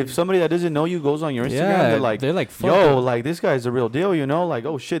profile. If somebody that doesn't know you goes on your Instagram, Yeah, they're like, fuck yo, it. like this guy's a real deal, you know? Like,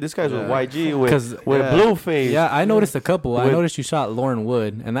 oh shit, this guy's with YG with yeah. Blueface. Yeah, I noticed a couple. I With- noticed you shot Lauren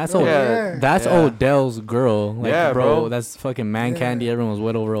Wood, and that's Yeah. that's Yeah. Odell's girl. Like, Yeah, bro. that's fucking man candy. Everyone was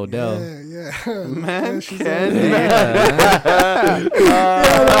wet over Odell. Yeah. Man she's candy.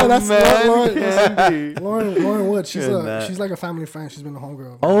 no, that's man Lauren Wood. She's Good she's like a family friend. She's been a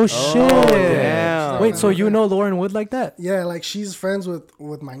homegirl. Oh shit! damn. Wait, so you know Lauren Wood like that? Yeah, like she's friends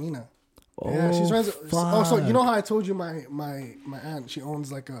with my Nina. Oh, Yeah, she's friends. fuck. So you know how I told you my aunt, she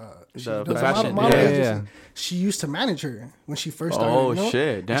owns like she The does fashion- model yeah, agency. yeah. She used to manage her when she first started. Oh, you know?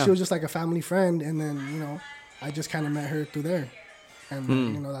 shit, And damn. she was just like a family friend, and then I just kind of met her through there, and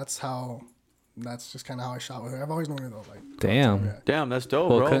Hmm. that's just kind of how I shot with her. I've always known her though. Like, Damn. yeah. Damn, that's dope,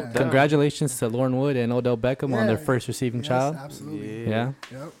 Well, bro. Damn. congratulations to Lauren Wood and Odell Beckham on their Yeah. first receiving Yes, child. absolutely. Yeah.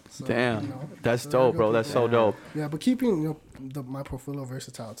 Yep. So, Damn. That's so dope, they're bro. good That's people. so dope. Yeah, but keeping my portfolio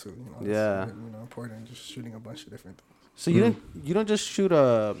versatile too. Yeah. It's, important. Just shooting a bunch of different things. So you don't just shoot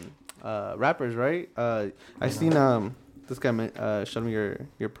rappers, right? I seen this guy showed me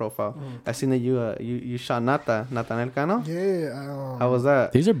your profile. I seen that you shot Nathaniel Cano. Yeah. How was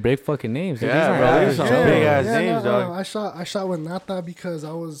that? These are big fucking names. Dude. Yeah, These are bro, average these are shows. big ass names, no, dog. I shot with Nata because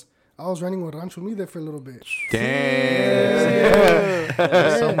I was running with Rancho Mide for a little bit. Damn.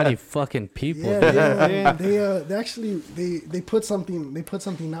 There's so many fucking people. Yeah, they actually they put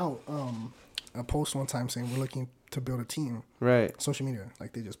something out a post one time saying we're looking to build a team. Right. Social media,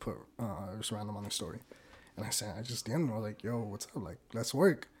 like they just put just random on their story, and I just DM'd them. I was like, "Yo, what's up? Like, let's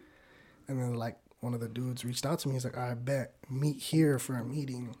work." And then like one of the dudes reached out to me. He's like, "I bet meet here for a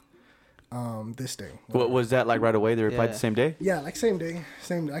meeting, this day." What was that like right away? They replied Yeah. the same day? Yeah, like same day,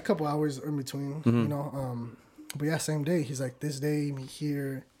 a couple hours in between, But yeah, same day. He's like, "This day, meet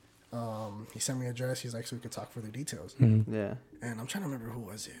here." He sent me an address. He's like, "So we could talk further details." Yeah. And I'm trying to remember who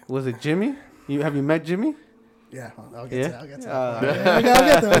was it. Was it Jimmy? Have you met Jimmy? Yeah, I'll get Yeah? to that. I'll get to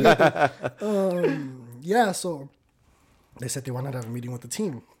that. I'll get there. Yeah, so they said they wanted to have a meeting with the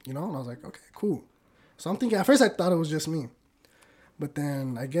team, And I was like, okay, cool. So I'm thinking, at first I thought it was just me. But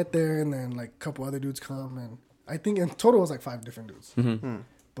then I get there, and then like a couple other dudes come, and I think in total it was like 5 different dudes.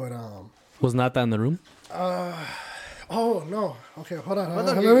 But Was not that in the room? oh no, okay, hold on.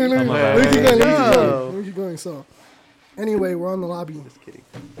 Let me keep going. So anyway, we're on the lobby. Just kidding.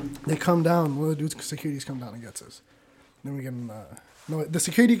 They come down. One of the dudes, securities come down and gets us. Then we get the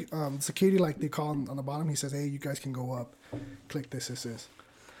security like they call him on the bottom. He says, "Hey, you guys can go up. Click this.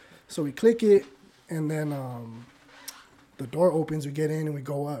 So we click it, and then the door opens. We get in and we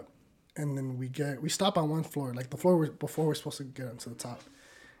go up, and then we stop on one floor, like the floor before we're supposed to get onto the top.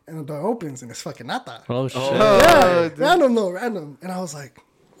 And the door opens and it's fucking Nata. Oh shit! Yeah, random. And I was like,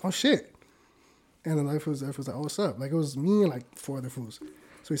 oh shit. And then the fools like, oh, what's up? Like it was me and like 4 other fools.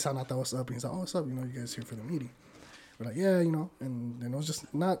 So he saw Nata, what's up? And he's like, oh, what's up? You guys here for the meeting? We're like, yeah, And then it was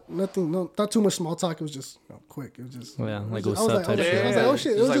just not too much small talk. It was just quick. It was just like I was what's up type shit. I was like, oh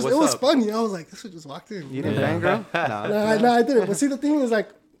shit. It was Just like, it was what's up? funny. I was like, this shit just walked in. You didn't bang, girl? No, I didn't. But see, the thing is, like,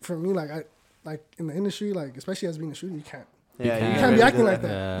 for me, like in the industry, like especially as being a shooter, you can't Yeah, You can't be acting like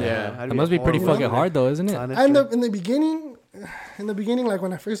that. Yeah. That must be pretty fucking hard though, isn't it? In the beginning, like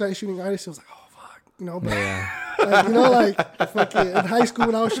when I first started shooting artists, it was like, oh fuck, but Yeah. like fucking in high school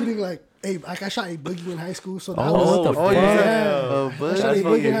when I was shooting like I shot a boogie in high school, so that what the fuck? I shot a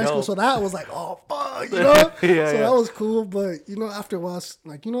boogie in high school, so that was like, oh fuck, so that was cool. But after a while,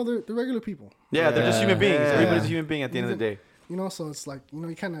 like they're regular people, Yeah, they're just human beings. Yeah. Everybody's a human being at the end of the day. so it's like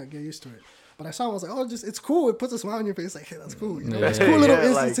you kind of get used to it. But I saw him, I was like, oh, it's cool. It puts a smile on your face. Like, hey, that's cool. It's cool little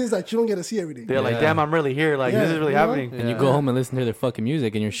instances that you don't get to see every day. They're like, damn, I'm really here. Like, this is really happening. And you go home and listen to their fucking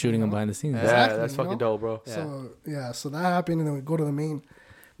music, and you're shooting them behind the scenes. Yeah, Exactly, that's fucking dope, bro. So that happened, and then we go to the main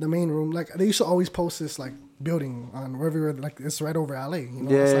room. Like they used to always post this like building on wherever, like it's right over LA. It's like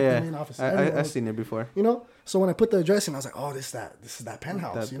the main office. I've seen it before. So when I put the address in, I was like, oh, this is that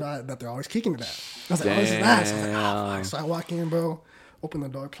penthouse. That they're always kicking it at. I was like, oh, this is nice. I was like, oh, fuck. So I walk in, bro. Open the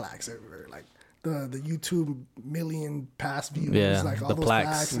door, plaques everywhere, like. The YouTube million past views, like all the those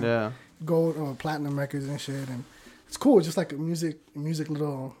plaques. gold platinum records and shit, and it's cool. It's just like a music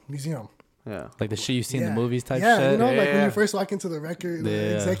little museum. Yeah. Like the shit you see in the movies type shit. shit. You know, like when you first walk into the record,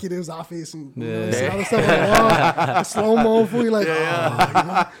 the executive's office, and you know, see all the stuff on the wall, slow mo, fool. You're like,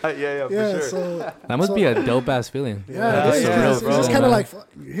 for sure. So that must be a dope ass feeling. It's kind of like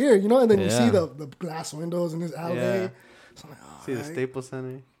here, you know, and then you see the glass windows in this alley. Yeah. So I'm like, see the Staples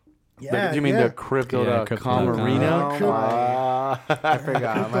Center. Yeah, you mean the Crypto.com arena? I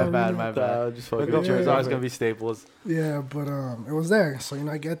forgot. My bad. Just fucking it's always gonna be Staples. Yeah, but it was there. So you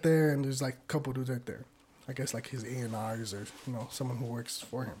know, I get there and there's like a couple dudes right there. I guess like his A&Rs or you know someone who works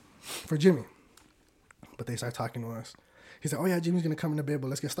for him, for Jimmy. But they start talking to us. He said, "Oh yeah, Jimmy's gonna come in a bit, but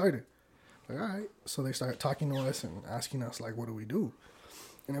let's get started." Like, all right. So they start talking to us and asking us like, "What do we do?"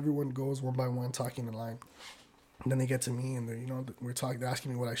 And everyone goes one by one talking in line. And then they get to me and they're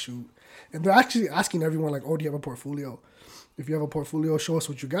asking me what I shoot. And they're actually asking everyone like, oh, do you have a portfolio? If you have a portfolio, show us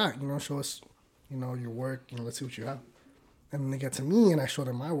what you got, show us, your work, let's see what you have. And then they get to me and I show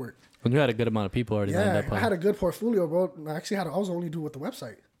them my work. When you had a good amount of people already lined up. I had a good portfolio, bro. I was only doing with the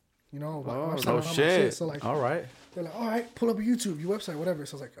website. Shit. So like, all right. They're like, all right, pull up a YouTube, your website, whatever.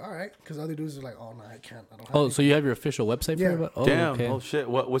 So I was like, all right, because other dudes are like, oh no, I can't. I don't have anything. So you have your official website for it? Oh, damn. okay. Oh shit.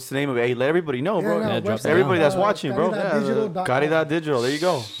 What's the name of it? Hey, let everybody know, bro. Everybody that's watching, bro. Caridad Digital. There you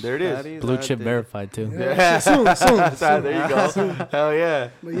go. There it is. Blue chip verified too. Yeah. Soon. There you go. Hell yeah.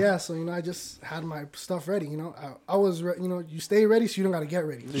 But yeah, so I just had my stuff ready. I was, you stay ready, so you don't got to get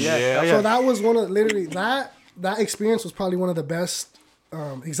ready. Yeah. So that was one of literally that experience was probably one of the best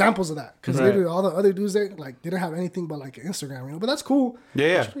examples of that, because literally all the other dudes there like didn't have anything but like Instagram, but that's cool.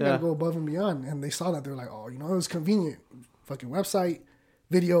 You gotta go above and beyond, and they saw that. They're like, oh, it was convenient, fucking website,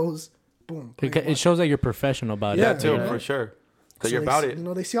 videos, boom. It shows that you're professional about it. Yeah, too, for sure. That you're about it.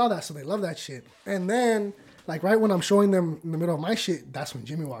 They see all that, so they love that shit. And then like right when I'm showing them in the middle of my shit, that's when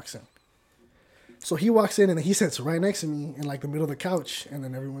Jimmy walks in. So he walks in and he sits right next to me in like the middle of the couch, and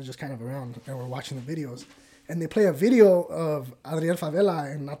then everyone's just kind of around and we're watching the videos. And they play a video of Adriel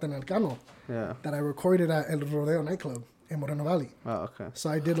Favela and Nathan Elcano that I recorded at El Rodeo nightclub in Moreno Valley. Oh, okay. So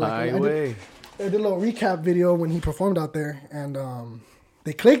I did like I did a little recap video when he performed out there, and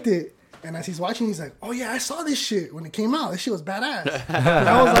they clicked it. And as he's watching, he's like, "Oh yeah, I saw this shit when it came out. This shit was badass." And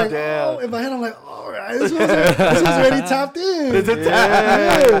I was like, "Oh!" In my head, I'm like, "All right, this was already tapped in." It's a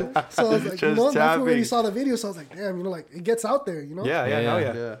tap. So I was like, that's when he saw the video. So I was like, "Damn, like it gets out there,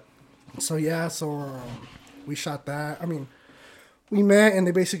 Yeah. So we shot that. I mean, we met and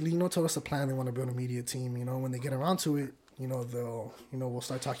they basically, told us the plan. They want to build a media team. When they get around to it, they'll, we'll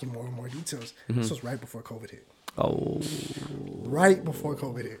start talking more and more details. This was right before COVID hit. Oh. Right before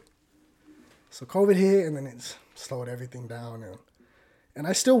COVID hit. So COVID hit, and then it slowed everything down. And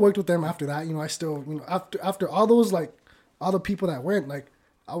I still worked with them after that. I still, after all those, like, all the people that went, like,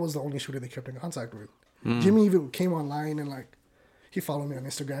 I was the only shooter they kept in contact with. Jimmy even came online and, like, he followed me on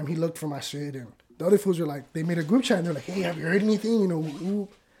Instagram. He looked for my shit, and the other fools were like, they made a group chat, and they're like, hey, have you heard anything? And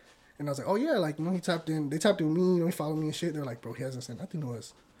I was like, oh, yeah, like, he tapped in. They tapped in me, he followed me and shit. They're like, bro, he hasn't said nothing to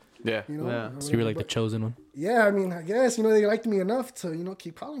us. Yeah. So you were like the chosen one? Yeah, I mean, I guess, they liked me enough to,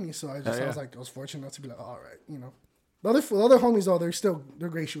 keep calling me. So I was fortunate enough to be like, all right, The other homies, though, they're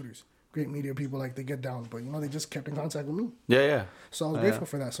great shooters. Great media people, like, they get down. But, they just kept in contact with me. Yeah. So I was grateful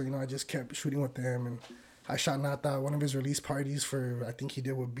for that. So, I just kept shooting with them, and I shot Nata one of his release parties for, I think he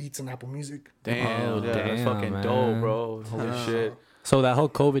did with Beats and Apple Music. Damn, that's fucking dope, bro. Holy shit. So that whole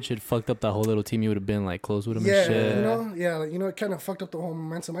COVID shit fucked up that whole little team. You would have been like close with them and shit. It kind of fucked up the whole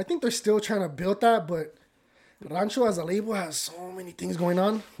momentum. I think they're still trying to build that, but Rancho as a label has so many things going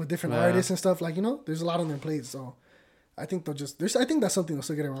on with different artists and stuff. Like, there's a lot on their plate. So I think I think that's something they'll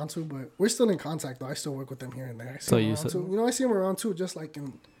still get around to, but we're still in contact though. I still work with them here and there. I see them around too, just like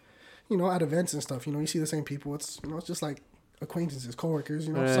in, at events and stuff. You see the same people. It's it's just like acquaintances, coworkers.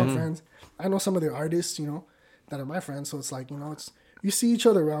 Some friends. I know some of their artists. That are my friends. So it's like you see each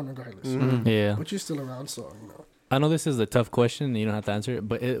other around regardless. Yeah. But you're still around, so I know this is a tough question. You don't have to answer it.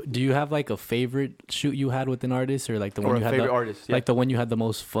 But do you have like a favorite shoot you had with an artist, or like the one you had like the one you had the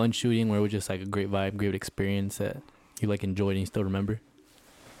most fun shooting, where it was just like a great vibe, great experience that you like enjoyed and you still remember?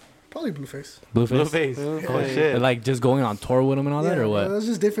 Probably Blueface. Oh shit! Like just going on tour with him and all that, or what? It was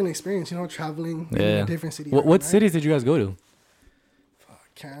just different experience, traveling in a different city. What cities did you guys go to?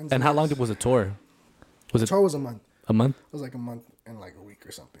 Kansas. And how long was the tour? The tour was a month. A month? It was like a month and like a week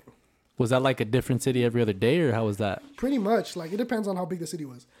or something. Was that like a different city every other day, or how was that? Pretty much. Like, it depends on how big the city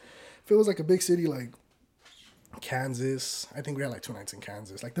was. If it was like a big city like Kansas, I think we had like 2 nights in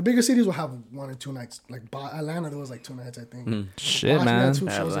Kansas. Like, the bigger cities will have 1 or 2 nights. Like Atlanta, there was like 2 nights, I think. Shit, Boston, man. We had 2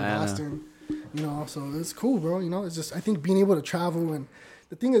 shows in Boston. So it's cool, bro. It's just, I think being able to travel. And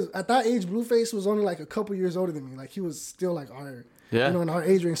the thing is, at that age, Blueface was only like a couple years older than me. Like, he was still like our, in our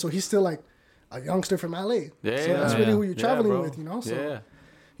age range. So he's still like, a youngster from LA. Yeah, so that's really who you're traveling with, you know. So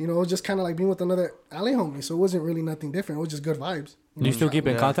you know, it was just kind of like being with another LA homie. So it wasn't really nothing different. It was just good vibes. Do you still keep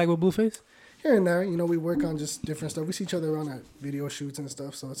in contact with Blueface? Here and there, you know, we work on just different stuff. We see each other around at video shoots and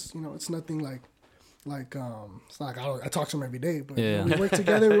stuff. So it's, you know, it's nothing like it's not like I talk to him every day, but you know, we work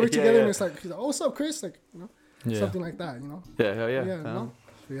together. And it's like, he's like, oh, what's up, Chris? Like, you know, something like that, you know. Yeah, hell yeah. No?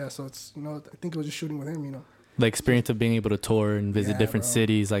 So it's, you know, I think it was just shooting with him, you know. The experience of being able to tour and visit different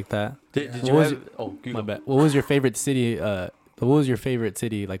cities like that. Did you have? My bad. What was your favorite city? What was your favorite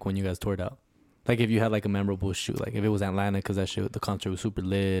city like when you guys toured out? Like if you had like a memorable shoot, like if it was Atlanta because the concert was super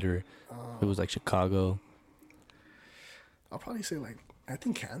lit, or if it was like Chicago. I'll probably say like, I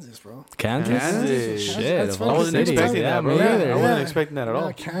think Kansas, bro. Kansas? Shit. I wasn't expecting that, bro. I wasn't expecting that at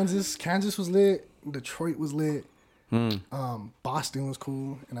all. Kansas was lit. Detroit was lit. Boston was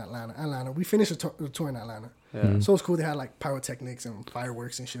cool. And Atlanta. We finished the tour in Atlanta. Yeah. So it was cool. They had like pyrotechnics and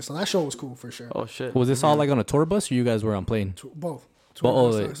fireworks and shit. So that show was cool for sure. Oh, shit. Was this all like on a tour bus or you guys were on plane? Both.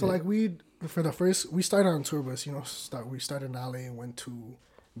 So like we started on a tour bus, you know, we started in LA and went to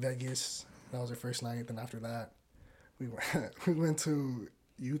Vegas. That was our first night. Then after that, we went to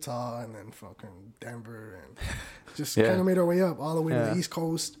Utah and then fucking Denver and just kind of made our way up all the way to the East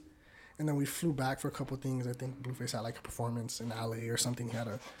Coast. And then we flew back for a couple of things. I think Blueface had like a performance in LA or something. He had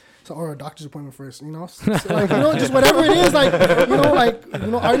or a doctor's appointment first, you know. So like, you know, just whatever it is,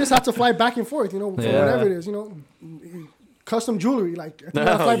 artists have to fly back and forth, you know, for whatever it is, you know. Custom jewelry, like I think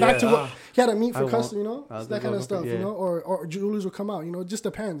I fly back to he had to meet for custom, you know, that kind of stuff, you know, or jewelers will come out, you know, it just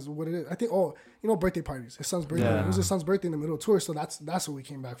depends what it is. I think, you know, birthday parties. His son's birthday. It was his son's birthday in the middle of the tour, so that's what we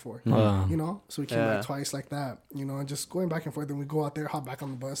came back for, you know. So we came back twice like that, you know, and just going back and forth. Then we go out there, hop back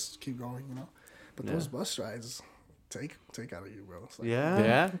on the bus, keep going, you know. But those bus rides take out of you, bro. It's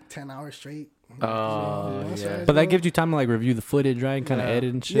like 10 hours straight. But that gives you time to like review the footage, right? And kind of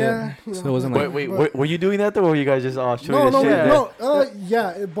edit and shit. Yeah. You know, so it wasn't like. Wait, were you doing that though, or were you guys just all shooting?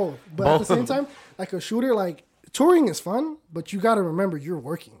 Both. But at the same time, like a shooter, like touring is fun, but you got to remember you're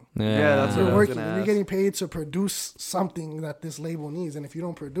working. That's you're working. And you're getting paid to produce something that this label needs, and if you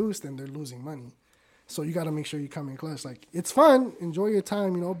don't produce, then they're losing money. So you got to make sure you come in clutch. Like it's fun, enjoy your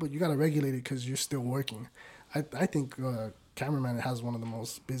time, you know, but you got to regulate it because you're still working. I think. Cameraman has one of the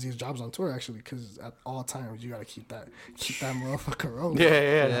most busiest jobs on tour actually, because at all times you gotta keep that motherfucker rolling.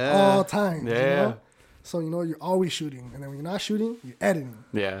 All times. You know? So you know you're always shooting, and then when you're not shooting, you're editing.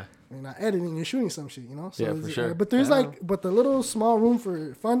 When you're not editing, you're shooting some shit. You know. So for sure. But there's but the little small room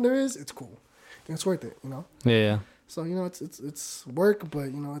for fun there is, it's cool. And it's worth it. You know. Yeah. So you know it's work,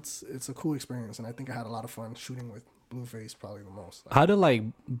 but you know it's a cool experience, and I think I had a lot of fun shooting with Blueface probably the most. How do like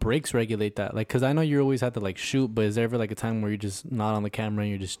breaks regulate that? Like, cause I know you always have to like shoot, but is there ever like a time where you're just not on the camera and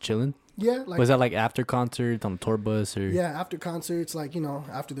you're just chilling? Yeah. Like, was that like after concerts on the tour bus or? Yeah, after concerts, like, you know,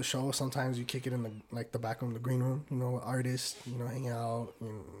 after the show, sometimes you kick it in the back room, the green room, you know, artists, you know, hang out,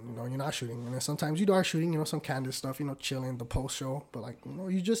 you know, you're not shooting. And then sometimes you are shooting, you know, some candid stuff, you know, chilling, the post show. But like, you know,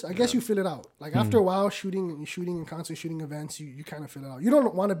 you just, I guess you feel it out. Like after a while shooting in concert, shooting events, you kind of feel it out. You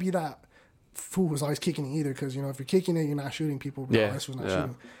don't want to be that fool who's always kicking it either, because you know if you're kicking it, you're not shooting people. This was not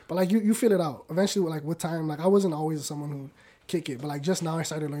shooting. But like you feel it out eventually. Like with time, like I wasn't always someone who kick it, but like just now I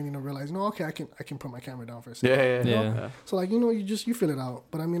started learning to realize, no, okay, I can put my camera down for a second. Yeah. So like, you know, you feel it out.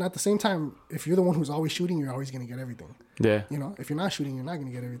 But I mean, at the same time, if you're the one who's always shooting, you're always gonna get everything. Yeah. You know, if you're not shooting, you're not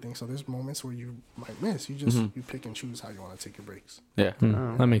gonna get everything. So there's moments where you might miss. You just you pick and choose how you want to take your breaks. Yeah.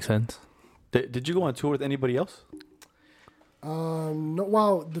 That makes sense. Did you go on tour with anybody else? No.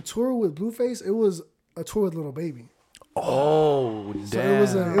 Wow, the tour with Blueface, it was a tour with Lil Baby. Oh, so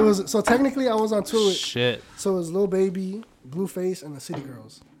damn. it was so technically I was on tour with shit. So it was Lil Baby, Blueface, and the City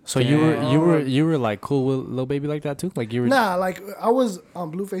Girls. So you were like cool with Lil Baby like that too? Like you were like I was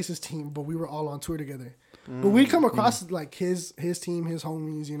on Blueface's team, but we were all on tour together. But we come across like his team, his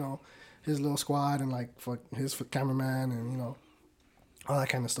homies, you know, his little squad, and like his cameraman, and you know, all that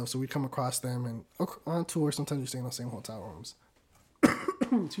kind of stuff. So we'd come across them, and on tour sometimes you stay in the same hotel rooms.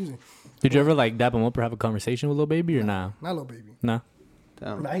 Excuse me. Did you ever like dap him up or have a conversation with Lil Baby or nah? Not Lil Baby. Nah.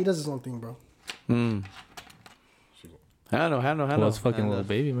 Damn. Nah, he does his own thing, bro. I know. Well, it's fucking Lil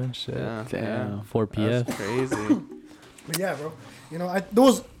Baby, man. Shit. Yeah. Damn. 4 p.m. That's crazy. But yeah, bro. You know, there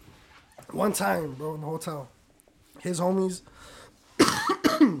was one time, bro, in the hotel, his homies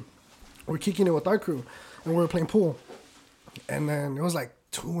were kicking it with our crew, and we were playing pool. And then it was like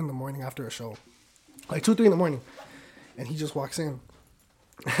 2 a.m. after a show. Like 2, 3 a.m. And he just walks in.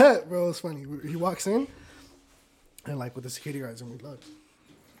 Bro, it's funny. He walks in, and like with the security guards, and we look.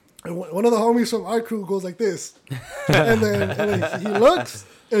 And one of the homies from our crew goes like this. and then he looks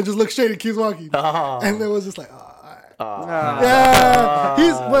and just looks straight and keeps walking. And it was just like, all right.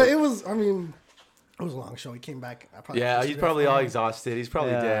 Yeah. But it was, I mean, It was a long show. He came back. He's probably all exhausted. He's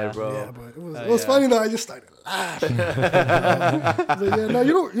probably dead, bro. Yeah, but it was funny though. I just started laughing. But yeah, no,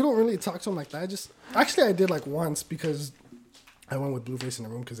 you don't really talk to him like that. Actually, I did like once because I went with Blueface in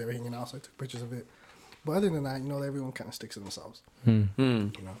the room because they were hanging out, so I took pictures of it. But other than that, everyone kind of sticks to themselves. You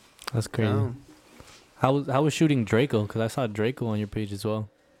know, that's crazy. How was shooting Draco? Because I saw Draco on your page as well.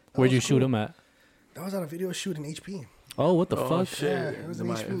 Where'd you shoot him at? That was at a video shoot in HP. Oh, what the fuck? Shit. Yeah, it was in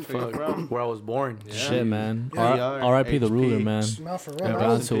HP. Where I was born. Yeah. Shit, man. Yeah, R.I.P. the ruler, man. Not for real.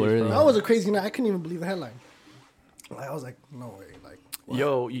 Yeah, that was a crazy night. I couldn't even believe the headline. Like, I was like, no way. Like, what?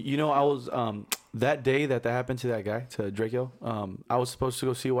 Yo, I was that day that happened to that guy, to Draco. I was supposed to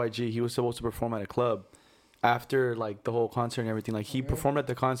go see YG. He was supposed to perform at a club after like the whole concert and everything. Like he performed at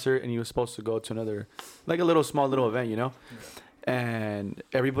the concert and he was supposed to go to another, like a small little event, Yeah. And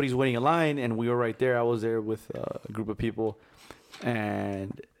everybody's waiting in line, and we were right there. I was there with a group of people,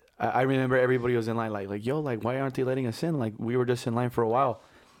 and I remember everybody was in line, like, yo, like, why aren't they letting us in? Like, we were just in line for a while,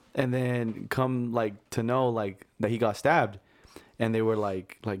 and then come like to know like that he got stabbed, and they were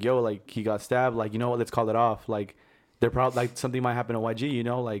like, yo, like he got stabbed. Like, you know what? Let's call it off. Like, they're probably like something might happen to YG.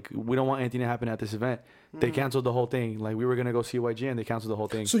 Like we don't want anything to happen at this event. They canceled the whole thing. Like we were gonna go see YG and they canceled the whole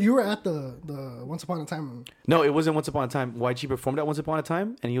thing. So you were at the Once Upon a Time? No, it wasn't Once Upon a Time. YG performed at Once Upon a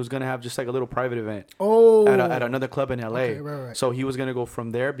Time, and he was gonna have just like a little private event. Oh, at another club in LA. Okay, right. So he was gonna go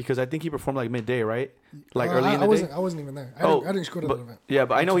from there because I think he performed like midday, right? Like early in the day. I wasn't even there. I didn't go to the event. Yeah,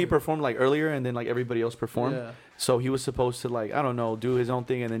 but I know he performed like earlier, and then like everybody else performed. Yeah. So he was supposed to like, I don't know, do his own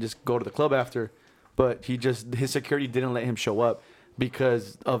thing and then just go to the club after. But his security didn't let him show up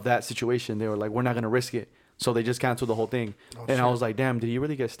because of that situation. They were like, we're not gonna risk it. So they just canceled the whole thing. I was like, damn, did he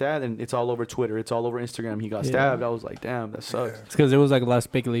really get stabbed? And it's all over Twitter. It's all over Instagram. He got stabbed. I was like, damn, that sucks. It's because there was like a lot of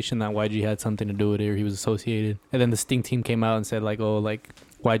speculation that YG had something to do with it or he was associated. And then the Sting team came out and said like, oh, like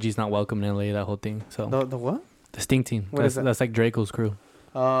YG's not welcome in LA, that whole thing. So the what? The Sting team. That's like Draco's crew.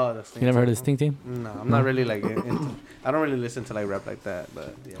 Oh, the Sting You never heard of the team? Sting team? No, I'm not really like I don't really listen to like rap like that.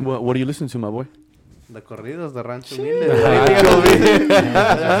 But yeah. What do you listen to, my boy? The corridos, the rancho humilde. I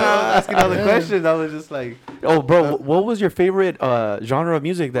was asking all the questions. I was just like, oh, bro, what was your favorite genre of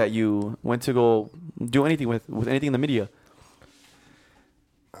music that you went to go do anything with anything in the media?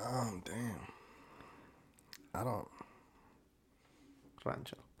 Damn. I don't.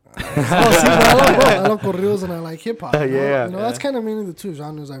 rancho. I love corridos and I like hip hop. That's kind of mainly the two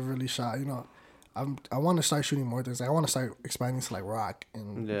genres I've really shot. I want to start shooting more things. I want to start expanding to like rock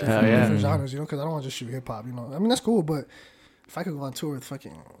and different genres, because I don't want to just shoot hip hop, I mean, that's cool, but if I could go on tour with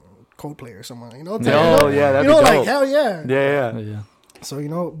fucking Coldplay or someone, that'd be dope. Like hell yeah. Yeah.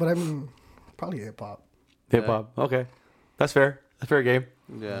 So, but I mean, probably hip hop. Hip hop. Okay. That's fair. That's fair game.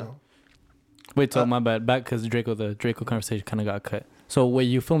 Yeah. Wait, my bad. Back because the Draco conversation kind of got cut. So, wait,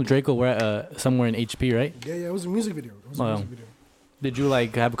 you filmed Draco somewhere in HP, right? Yeah, it was a music video. Did you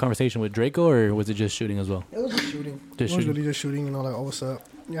like have a conversation with Draco or was it just shooting as well? It was just shooting. It was really just shooting, like, oh, what's up?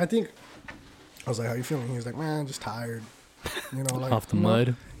 Yeah, I think I was like, how you feeling? He was like, man, just tired. Like off the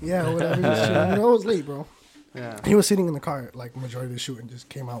mud. Yeah, whatever. It was late, bro. Yeah. He was sitting in the car like majority of the shoot and just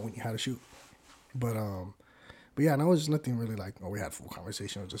came out when he had to shoot. But yeah, and it was just nothing really like, we had full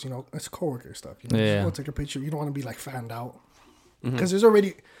conversation. It was just, it's coworker stuff. Just go take a picture. You don't want to be like fanned out. Because there's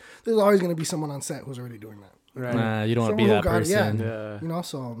always going to be someone on set who's already doing that. Right. Nah, you don't want to be that person. Yeah.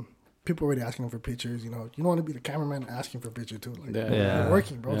 So people already asking for pictures. You don't want to be the cameraman asking for a picture too. Like, you're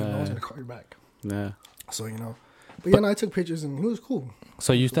working, bro. Then no one's gonna call you back. Yeah. So but I took pictures and it was cool.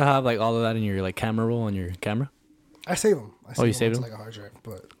 So you used to have like all of that in your like camera roll on your camera? I save them. You saved them? Like a hard drive,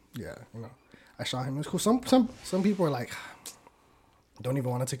 but yeah, I shot him. It was cool. Some people are like, don't even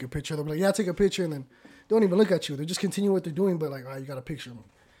want to take a picture. They'll be like, yeah, take a picture, and then don't even look at you. They just continue what they're doing, but like, you got a picture of me.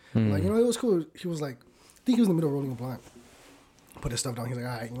 Like, it was cool. He was like, I think he was in the middle of rolling a blunt. Put his stuff down. He's like,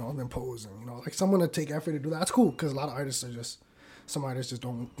 all right, then pose. And, like someone to take effort to do that. That's cool because a lot of artists some artists just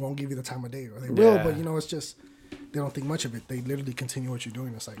won't give you the time of day. Or they will, but, it's just, they don't think much of it. They literally continue what you're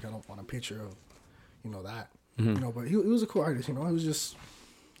doing. It's like, I don't want a picture of, that. But he was a cool artist, He was just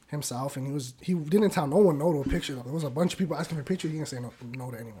himself. And he didn't tell no one no to a picture. There was a bunch of people asking for a picture. He didn't say no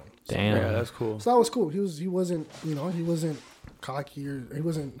to anyone. So, damn. Yeah, that's cool. So that was cool. He wasn't, he wasn't cocky or he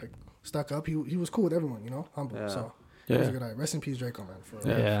wasn't like, stuck up. He was cool with everyone, humble. Yeah. So it was a good night. Rest in peace, Draco, man.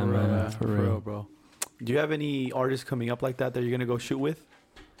 For real, bro. Do you have any artists coming up like that you're gonna go shoot with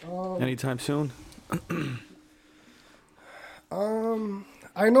anytime soon?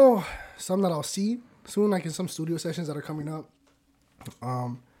 I know some that I'll see soon, like in some studio sessions that are coming up.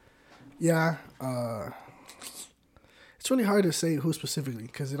 It's really hard to say who specifically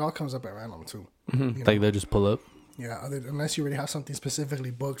because it all comes up at random too. Like they just pull up. Yeah, unless you already have something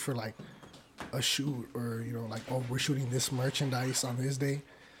specifically booked for like a shoot or, you know, like, oh, we're shooting this merchandise on this day,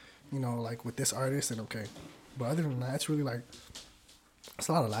 you know, like with this artist, and okay. But other than that, it's really like, it's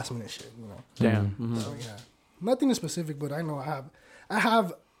a lot of last minute shit, you know. Damn. Mm-hmm. So yeah, nothing in specific, but I know I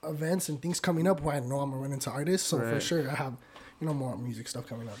have events and things coming up where I know I'm gonna run into artists. So for sure, I have, you know, more music stuff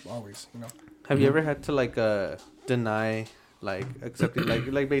coming up always, you know. Have you ever had to like deny like accepting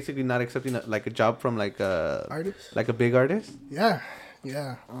like basically not accepting like a job from like a artist, like a big artist? Yeah.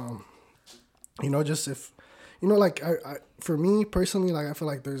 You know, just if, you know, like I for me personally, like I feel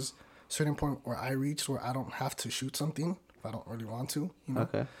like there's a certain point where I reached where I don't have to shoot something if I don't really want to. You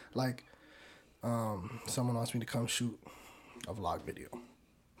know, like someone wants me to come shoot a vlog video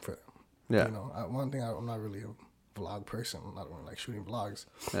for them. Yeah. You know, one thing I'm not really a vlog person. I don't really like shooting vlogs.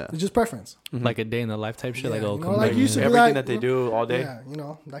 Yeah. It's just preference. Mm-hmm. Like a day in the life type shit. Yeah, like, oh, you know, like everything that they do all day. Yeah, you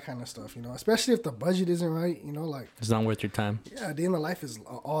know, that kind of stuff. You know, especially if the budget isn't right. You know, like it's not worth your time. Yeah, a day in the life is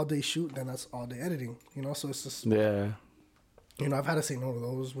all day shoot. Then that's all day editing. You know, so it's just You know, I've had to say no to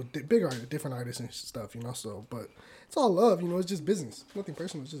those with big artists, different artists and stuff. You know, so but it's all love. You know, it's just business. Nothing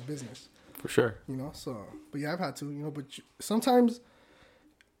personal. It's just business. For sure. You know, so but yeah, I've had to. You know, but sometimes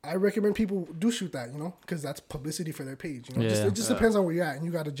I recommend people do shoot that, you know, because that's publicity for their page. You know, it just depends on where you're at, and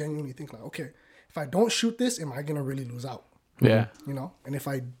you got to genuinely think like, okay, if I don't shoot this, am I gonna really lose out? Yeah. You know, and if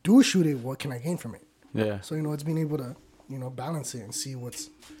I do shoot it, what can I gain from it? Yeah. So you know, it's being able to, you know, balance it and see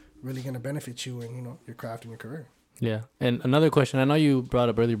what's really gonna benefit you and, you know, your craft and your career. Yeah. And another question, I know you brought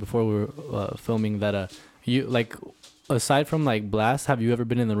up earlier before we were filming that you like, aside from like Blast, have you ever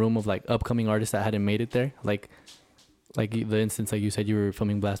been in the room of like upcoming artists that hadn't made it there? Like the instance, like you said, you were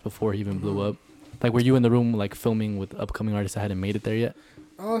filming Blast before he even blew up. Like, were you in the room, like, filming with upcoming artists that hadn't made it there yet?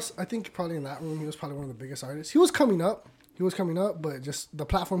 I think probably in that room, he was probably one of the biggest artists. He was coming up, but just the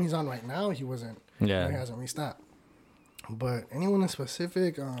platform he's on right now, he wasn't. Yeah. He hasn't reached that. But anyone in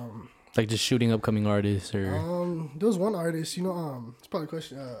specific, like, just shooting upcoming artists, or... there was one artist, you know, it's probably a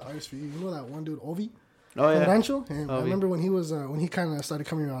question, artist for you. You know that one dude, Ovi? Oh, yeah. From Rancho? And I remember when he was, when he kind of started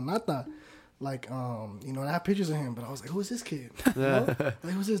coming around Nata, like, you know, I have pictures of him, but I was like, who is this kid? You know?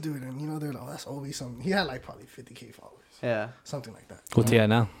 Like, who's this dude? And, you know, they're like, oh, that's Ovi. Something. He had, like, probably 50K followers. Yeah. Something like that. What's he at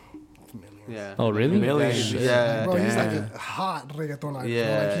now? Millions. Yeah. Oh, really? Millions. Yeah. Bro, he's like a hot reggaeton artist.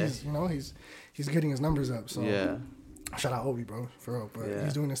 Yeah. Bro. Like, he's, you know, he's getting his numbers up. So, yeah. Shout out Ovi, bro, for real. But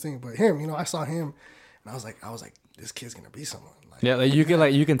he's doing this thing. But him, you know, I saw him, and I was like, this kid's going to be someone. Like, yeah, like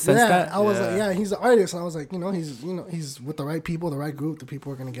you can sense that. I was like, he's an artist, and I was like, he's with the right people, the right group. The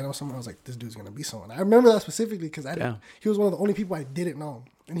people are gonna get him somewhere. I was like, this dude's gonna be someone. I remember that specifically because he was one of the only people I didn't know,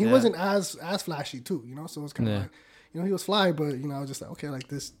 and he wasn't as flashy too, you know. So it was kind of like, you know, he was fly, but you know, I was just like, okay, like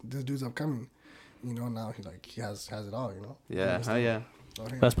this dude's upcoming, you know. Now he has it all, you know. Yeah, yeah. So,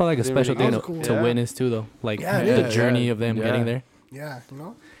 that's probably like a special thing to witness too, though. Like the journey of them getting there. Yeah, you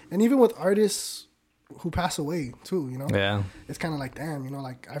know, and even with artists who pass away too, you know. Yeah. It's kind of like, damn, you know,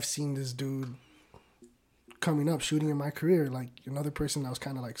 like I've seen this dude coming up, shooting in my career. Like another person that was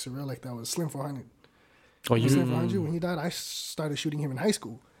kind of like surreal, like that was Slim 400. Oh, you Slim 400 when he died, I started shooting him in high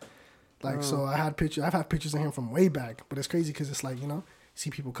school. Like so, I've had pictures of him from way back. But it's crazy because it's like, you know, see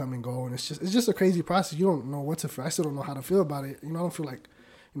people come and go, and it's just a crazy process. You don't know what to feel. I still don't know how to feel about it. You know, I don't feel like,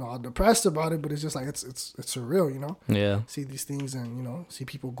 you know, I'm depressed about it, but it's just like it's surreal, you know. Yeah. See these things and, you know, see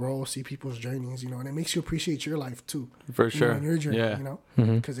people grow, see people's journeys, you know, and it makes you appreciate your life too. For sure. Know, your journey, you know,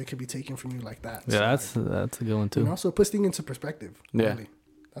 because it could be taken from you like that. Yeah, so that's a good one too. You know, so it puts things into perspective. Yeah. Really.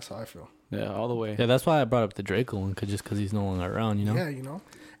 That's how I feel. Yeah, all the way. Yeah, that's why I brought up the Draco one, because he's no longer around, you know. Yeah, you know,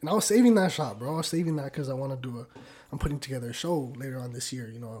 and I was saving that shot, bro. I was saving that because I want to do I'm putting together a show later on this year,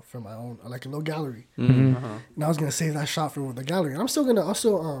 you know, for my own, like a little gallery. Mm-hmm. And I was going to save that shot for the gallery. And I'm still going to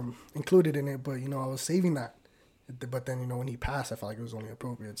also include it in it, but, you know, I was saving that. But then, you know, when he passed, I felt like it was only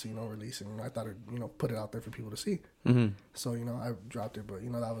appropriate to, you know, release it. And I thought, you know, put it out there for people to see. Mm-hmm. So, you know, I dropped it. But, you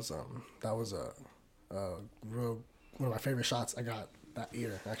know, that was a real, one of my favorite shots I got that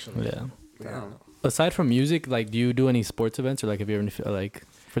year, actually. Yeah. Aside from music, like, do you do any sports events, or like, have you ever like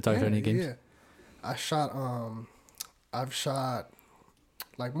photographed any games? Yeah. I've shot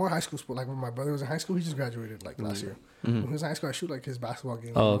like more high school sport. Like when my brother was in high school, he just graduated like last year. When he was in high school, I shoot like his basketball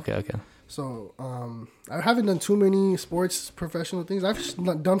games. Oh, okay. So I haven't done too many sports professional things. I've just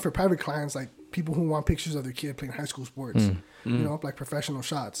done for private clients, like people who want pictures of their kid playing high school sports. You know, like professional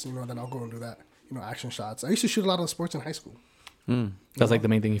shots. You know, then I'll go and do that. You know, action shots. I used to shoot a lot of sports in high school. That's like the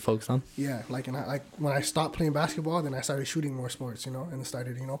main thing you focus on? Yeah, like when I stopped playing basketball, then I started shooting more sports, you know, and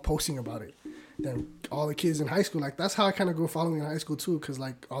started, you know, posting about it. Then all the kids in high school, like that's how I kind of grew following in high school too, because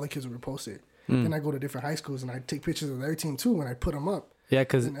like all the kids would repost it. Then I go to different high schools and I take pictures of their team too, and I put them up. Yeah,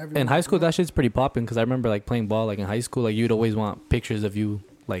 because in high school that shit's pretty popping. Because I remember like playing ball, like in high school, like you'd always want pictures of you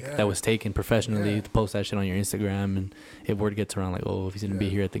that was taken professionally to post that shit on your Instagram, and if word gets around like, oh, if he's gonna be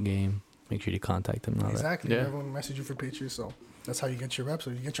here at the game, make sure you contact him and all exactly. that. Everyone message you for pictures, so that's how you get your reps,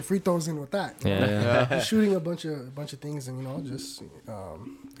 or you get your free throws in with that. Yeah. You're shooting a bunch of things, and just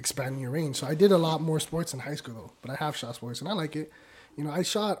expanding your range. So I did a lot more sports in high school though, but I have shot sports and I like it. I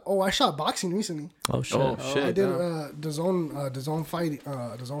shot boxing recently. Oh shit! I did the zone fight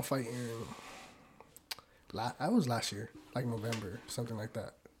in that was last year, like November, something like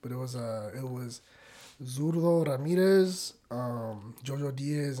that. But it was Zurdo Ramirez, Jojo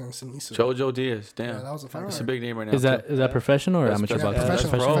Diaz, and Sinisa. Jojo Diaz, damn. Yeah, that was a fight. That's a big name right now. Is that professional or amateur boxing?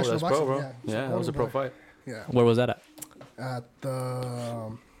 Professional. That's pro, bro. Yeah, that was a pro fight. Yeah. Where was that at? At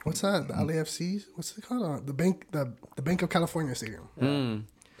the what's that? The LAFC? What's it called? The Bank of California Stadium. Don't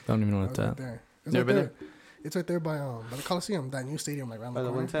even know what Right that. there. Never been there? It's right there by the Coliseum, that new stadium, like around the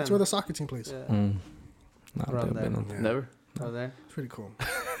corner. 110. That's where the soccer team plays. Yeah. I've been on there. Never. Oh, there. It's pretty cool.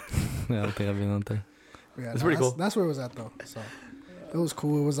 Yeah, I don't think I've been on there. But yeah, It's pretty cool. That's where it was at though. So it was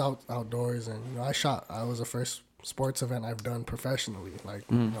cool. It was outdoors, and I was the first sports event I've done professionally, like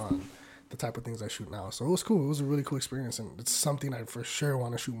on the type of things I shoot now. So it was cool. It was a really cool experience, and it's something I for sure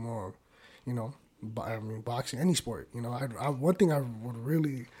want to shoot more of. Boxing, any sport. One thing I would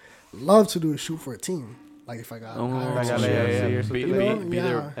really love to do is shoot for a team. Like if I got Be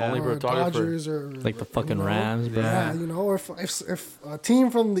their only or photographer. Dodgers or Like the fucking Rams, bro. Yeah, or if a team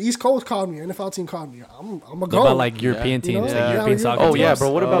from the East Coast called me, an NFL team called me, I'm gonna What go. about like European teams, like European soccer Oh teams? yeah,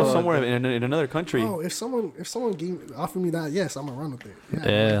 bro. What about somewhere in another country? Oh, if someone offered me that, yes, I'm gonna run with it.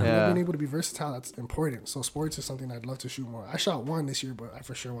 Yeah. Being able to be versatile, that's important. So sports is something I'd love to shoot more. I shot one this year, but I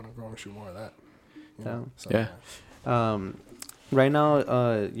for sure want to grow and shoot more of that. Right now,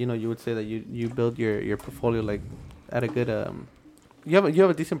 you would say that you build your portfolio like at a good you have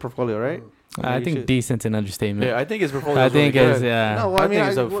a decent portfolio, right? I think decent's an understatement. Yeah, I think his portfolio. I think really it's good. yeah. No, well, I mean, think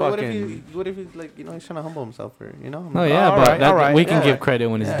it's a what fucking. if he's like he's trying to humble himself, or Oh yeah, all but right, we can give credit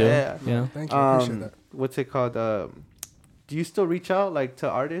when it's due. Yeah. You know? Thank you. I appreciate that. What's it called? Do you still reach out like to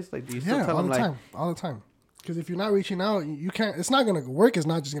artists? Like, do you still tell them like all the time? Because if you're not reaching out, you can't. It's not gonna work. It's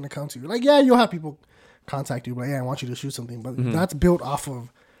not just gonna come to you. Like, yeah, you'll have people contact you, like, yeah, I want you to shoot something, but that's built off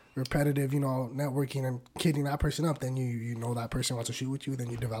of repetitive, networking and hitting that person up. Then you know that person wants to shoot with you. Then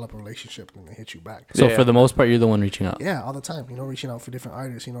you develop a relationship, and they hit you back. So for the most part, you're the one reaching out. Yeah, all the time. Reaching out for different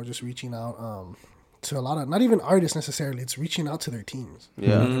artists. Just reaching out to a lot of, not even artists necessarily. It's reaching out to their teams.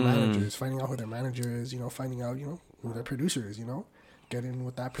 Yeah. Their managers, finding out who their manager is. Finding out who their producer is. Getting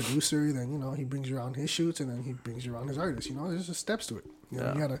with that producer, then he brings you around his shoots, and then he brings you around his artists. There's just steps to it. You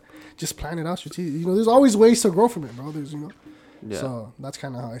gotta just plan it out strategically. There's always ways to grow from it, bro. So that's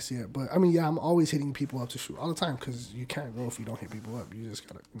kind of how I see it. But I mean, I'm always hitting people up to shoot all the time, because you can't grow if you don't hit people up. You just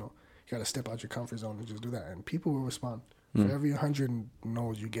gotta, you gotta step out your comfort zone and just do that, and people will respond. For every 100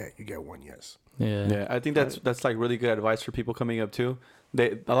 no's you get one yes. Yeah. I think that's like really good advice for people coming up too.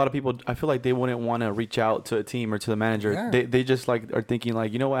 A lot of people, I feel like they wouldn't want to reach out to a team or to the manager. Yeah. They just like are thinking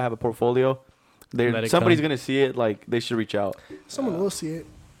like, what, I have a portfolio. Somebody's gonna see it. Like they should reach out. Someone will see it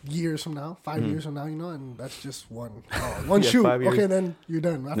years from now, 5 years from now, and that's just one shoot. 5 years. Okay, then you're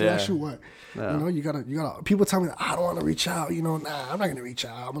done. After that shoot, what? Yeah. You gotta. People tell me that I don't want to reach out. Nah, I'm not gonna reach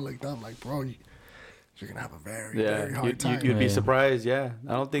out. I'm gonna look dumb. Like, bro, you're gonna have a very hard time. You'd be surprised. Yeah,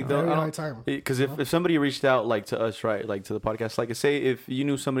 I don't think they'll. Hard time. Because if somebody reached out like to us, right, like to the podcast, like say if you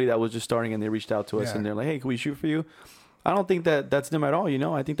knew somebody that was just starting and they reached out to us and they're like, hey, can we shoot for you? I don't think that's them at all.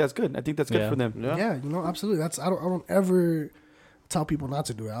 I think that's good. I think that's good for them. Yeah, absolutely. I don't ever tell people not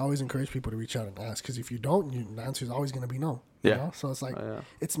to do it. I always encourage people to reach out and ask, because if you don't, the answer is always going to be no. So it's like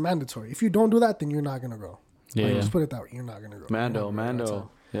it's mandatory. If you don't do that, then you're not going to grow. Like, just put it that way. You're not going to grow. Mando.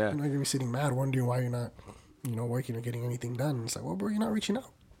 Yeah. You're not going to be sitting mad wondering why you're not, working or getting anything done. It's like, well, bro, you're not reaching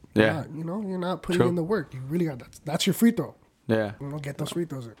out. Yeah. You're not putting in the work. You really got that's your free throw. Yeah. Get those free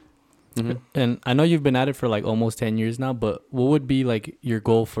throws in. Mm-hmm. And I know you've been at it for like almost 10 years now, but what would be like your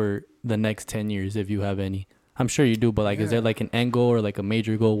goal for the next 10 years if you have any? I'm sure you do, but like, is there like an end goal or like a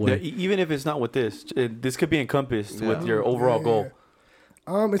major goal? Where even if it's not with this could be encompassed with your overall goal.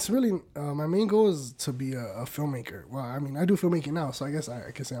 It's really my main goal is to be a filmmaker. Well, I mean, I do filmmaking now, so I guess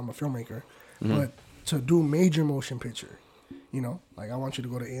I can say I'm a filmmaker. But to do major motion picture, like I want you to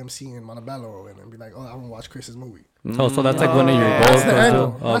go to AMC in Montebello and then be like, oh, I want to watch Chris's movie. Oh, so that's like one of your goals. That's the end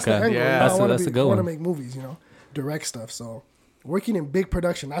goal. That's the end goal. Yeah, that's a good one. I want to make movies, direct stuff. So working in big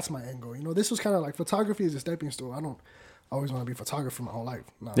production, that's my end goal. This was kind of like photography is a stepping stone. I don't always want to be a photographer my whole life.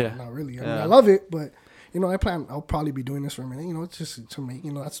 Not really. I mean, I love it, but I'll probably be doing this for a minute. Just to make,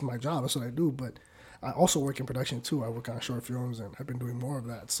 that's my job. That's what I do. But I also work in production too. I work on short films, and I've been doing more of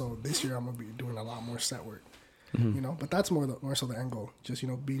that. So this year I'm gonna be doing a lot more set work. You know, but that's more so the end goal. Just, you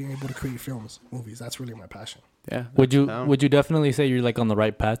know, being able to create films, movies. That's really my passion. Yeah. Would you definitely say you're like on the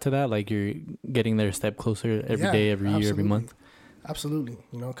right path to that? Like you're getting there a step closer every day, every year, every month? Absolutely.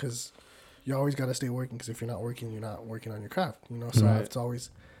 You know, because you always got to stay working, because if you're not working, you're not working on your craft, you know? So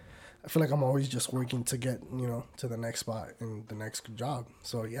I feel like I'm always just working to get, you know, to the next spot and the next job.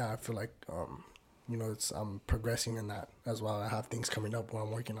 So yeah, I feel like, you know, I'm progressing in that as well. I have things coming up where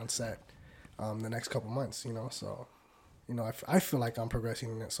I'm working on set the next couple months, you know? So, you know, I feel like I'm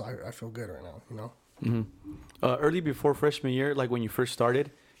progressing in it, so I feel good right now, you know? Early before freshman year, like when you first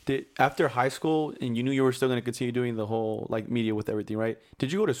started, after high school and you knew you were still going to continue doing the whole like media with everything, right?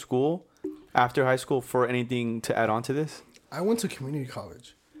 Did you go to school after high school for anything to add on to this? I went to community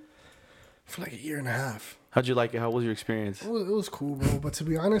college for like a year and a half. How'd you like it? How was your experience? It was cool, bro. But to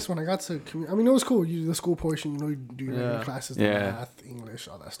be honest, when I got to I mean, it was cool. You do the school portion, you know, you do your regular classes, math, English,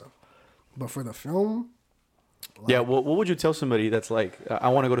 all that stuff. But for the film, like, what would you tell somebody that's like, I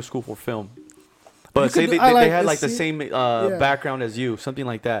want to go to school for film? But say they had like the same background as you, something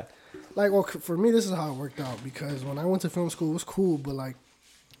like that. Like, well, for me, this is how it worked out, because when I went to film school, it was cool, but like,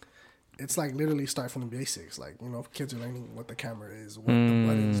 it's like literally start from the basics. Like, you know, kids are learning what the camera is, what the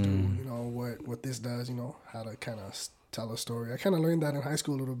buttons do, you know, what this does, you know, how to kind of tell a story. I kind of learned that in high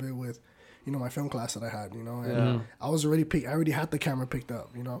school a little bit with, you know, my film class that I had, you know, and I already had the camera picked up,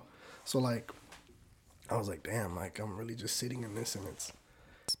 you know. So like, I was like, damn, like I'm really just sitting in this, and it's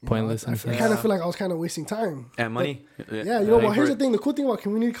pointless. I kind of feel like I was kind of wasting time and money. But, you know. Well, here's the thing: the cool thing about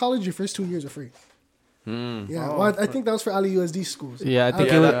community college, your first 2 years are free. I think that was for Ali USD schools. Yeah, I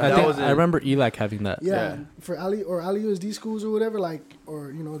think I remember ELAC having that. Yeah, for Ali USD schools or whatever, like,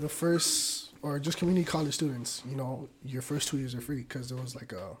 or you know, the first, or just community college students, you know, your first 2 years are free, because there was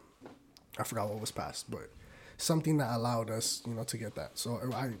like I forgot what was passed, but something that allowed us, you know, to get that. So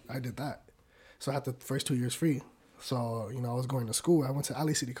I did that. So I had the first 2 years free. So, you know, I was going to school. I went to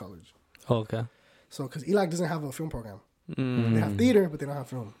Ali City College. Oh, okay. So, because ELAC doesn't have a film program. They have theater, but they don't have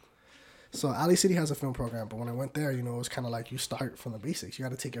film. So, Ali City has a film program. But when I went there, you know, it was kind of like you start from the basics. You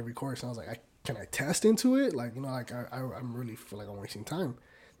got to take every course. And I was like, can I test into it? Like, you know, like I'm really feel like I'm wasting time.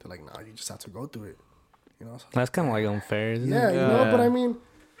 They're like, nah, you just have to go through it. You know? So that's kind of like unfair, isn't it? Yeah, you know, but I mean,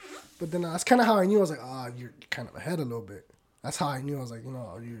 but then that's kind of how I knew. I was like, you're kind of ahead a little bit. That's how I knew. I was like, you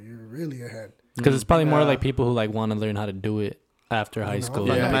know, you're really ahead. Because it's probably more like people who like want to learn how to do it after high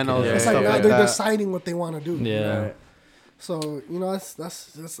school. It's like now they're deciding what they want to do. Yeah. You know? So, you know,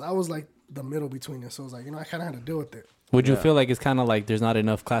 that's I was like the middle between it. So it was like, you know, I kind of had to deal with it. Would you feel like it's kind of like there's not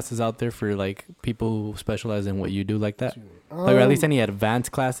enough classes out there for like people who specialize in what you do like that? Like, or at least any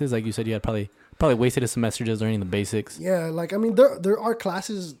advanced classes? Like you said, you had probably wasted a semester just learning the basics. Yeah, like, I mean, there are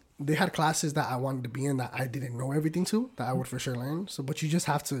classes. They had classes that I wanted to be in that I didn't know everything to, that I would for sure learn. So, but you just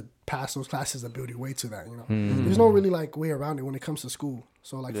have to pass those classes to build your way to that, you know. There's no really like way around it when it comes to school.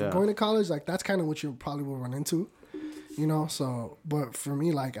 So like for going to college, like that's kind of what you probably will run into, you know. So, but for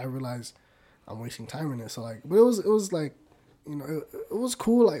me, like I realized I'm wasting time in it. So like, but it was like, you know, it was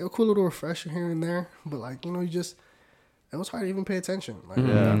cool, like a cool little refresher here and there. But like, you know, it was hard to even pay attention. Like,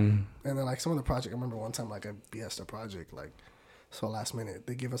 and then like some of the project, I remember one time like I BS'd a project like. So last minute,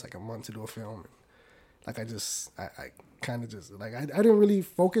 they give us like a month to do a film. Like I kind of just like I didn't really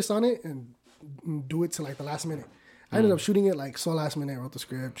focus on it and do it till like the last minute. I ended up shooting it like so last minute. Wrote the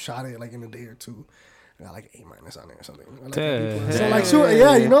script, shot it like in a day or two. I got like A- on it or something. So like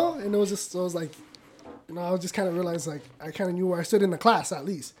you know. And it was just, so it was like, you know, I was just kind of realized like I kind of knew where I stood in the class at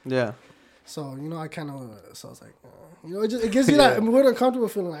least. Yeah. So you know, I kind of so I was like, you know, it gives you that a more uncomfortable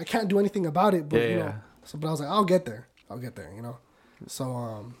feeling. Like, I can't do anything about it, but you know. So but I was like, I'll get there, you know.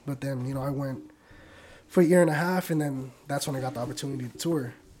 So, but then, you know, I went for a year and a half, and then that's when I got the opportunity to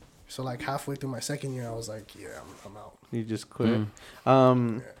tour. So, like, halfway through my second year, I was like, yeah, I'm out. You just quit.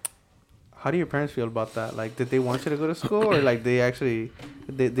 How do your parents feel about that? Like, did they want you to go to school, or, like, they actually,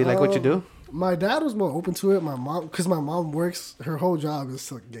 they like what you do? My dad was more open to it. My mom, because my mom works, her whole job is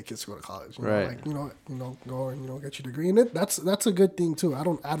to get kids to go to college. You know? Like, you know, go and, you know, get your degree. And that's a good thing, too. I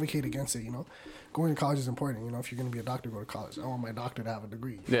don't advocate against it, you know. Going to college is important. You know, if you're going to be a doctor, go to college. I want my doctor to have a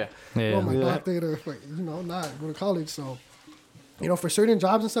degree. Yeah. I want my doctor to, like, you know, not go to college. So, you know, for certain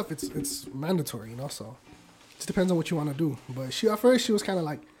jobs and stuff, it's mandatory, you know. So, it just depends on what you want to do. But at first, she was kind of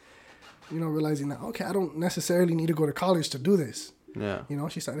like, you know, realizing that, okay, I don't necessarily need to go to college to do this. Yeah. You know,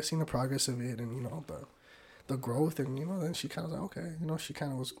 she started seeing the progress of it and, you know, the growth. And, you know, then she kind of was like, okay. You know, she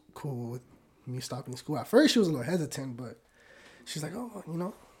kind of was cool with me stopping school. At first, she was a little hesitant, but she's like, oh, you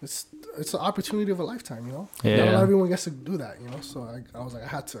know. It's an opportunity of a lifetime, you know. Yeah. Not everyone gets to do that, you know. So I was like,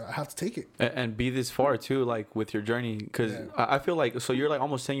 I have to take it and be this far too, like with your journey, because I feel like so you're like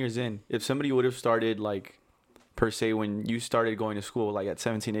almost 10 years in. If somebody would have started like per se when you started going to school, like at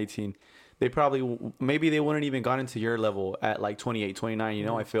 17, 18, they probably maybe they wouldn't even got into your level at like 28, 29. You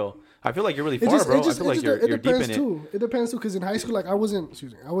know, I feel like you're really far, bro. I feel like you're deep in it. It depends too, because in high school, like I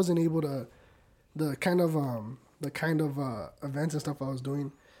wasn't able to the kind of events and stuff I was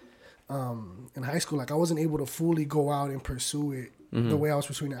doing in high school. Like I wasn't able to fully go out and pursue it the way I was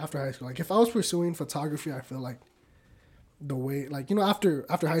pursuing it after high school. Like if I was pursuing photography, I feel like the way, like, you know, after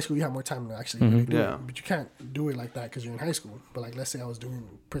high school you have more time to actually really do it, but you can't do it like that because you're in high school. But like, let's say I was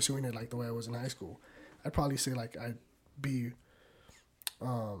pursuing it like the way I was in high school, I'd probably say like I'd be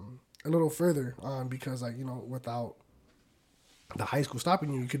a little further on, because like, you know, without the high school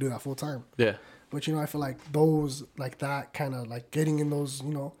stopping you could do that full time. Yeah. But you know, I feel like those, like that kind of like getting in those,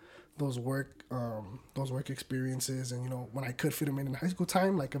 you know, those work experiences, and you know, when I could fit them in high school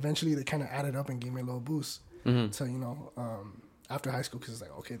time, like eventually they kind of added up and gave me a little boost. So, you know, after high school, because it's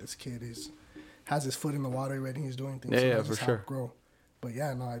like, okay, this kid has his foot in the water already, he's doing things. Yeah, for sure. Grow. But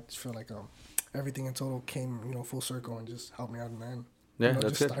yeah, no, I just feel like everything in total came, you know, full circle and just helped me out in the end. Yeah, you know,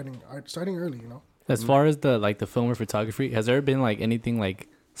 that's just it. starting early, you know. As far as the film or photography, has there been like anything like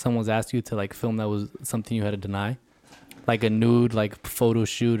someone's asked you to like film that was something you had to deny? Like a nude, like photo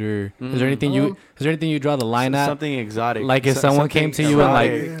shoot, or is there anything you draw the line at? Something exotic. Like if someone came to you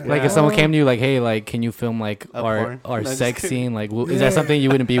and like if someone came to you like, hey, like, can you film like our sex scene? Like, is that something you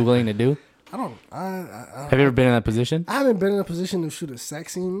wouldn't be willing to do? I Have you ever been in that position? I haven't been in a position to shoot a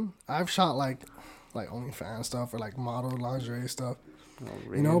sex scene. I've shot like OnlyFans stuff or like model lingerie stuff. Oh,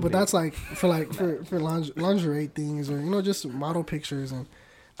 really? You know, but that's like for lingerie things, or you know, just model pictures. And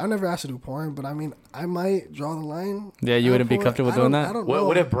I've never asked to do porn, but I mean, I might draw the line. Yeah, you wouldn't be comfortable doing that? I don't know.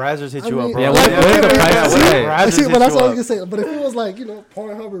 What if Brazzers hit you up, bro? Yeah, what if the Brazzers hit you up? But that's what I was gonna say. But if it was like, you know,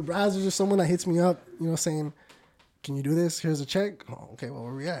 Pornhub or Brazzers or someone that hits me up, you know, saying, "Can you do this? Here's a check." Oh, okay, well,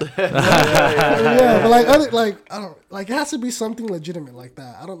 where we at? Yeah, but I don't like. It has to be something legitimate like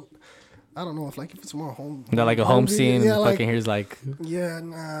that. I don't know if it's more home. That like a home scene. Yeah, fucking here's like. Yeah,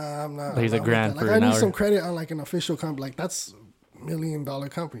 nah, I'm not. Here's a grand for an hour. I need hour. some credit on like an official company. Like that's $1 million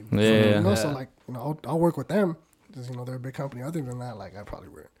company. Yeah, so, you know, yeah. so like, you know, I'll work with them because, you know, they're a big company. Other than that, like I probably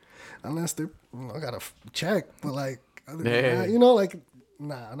wouldn't, unless they're, you know, I got a check. But like, other than that, you know, like,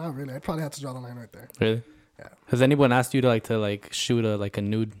 nah, not really. I'd probably have to draw the line right there. Really? Yeah. Has anyone asked you to shoot a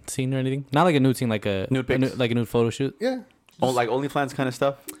nude scene or anything? Not like a nude scene, like a nude photo shout? Yeah. Like OnlyFans kind of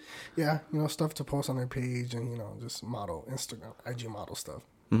stuff? Yeah, you know, stuff to post on their page, and you know, just model Instagram, IG model stuff.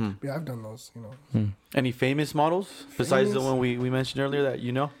 Yeah, I've done those, you know. Any famous models besides the one we mentioned earlier that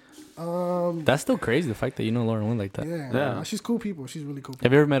you know? That's still crazy, the fact that you know Lauren Wynn like that. Yeah. She's cool people. She's really cool people.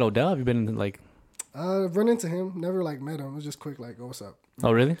 Have you ever met Odell? Have you been in like... I've run into him. Never like met him. It was just quick like, oh, what's up?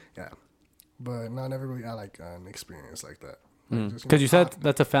 Oh, really? Yeah. But never really had like an experience like that. Because you said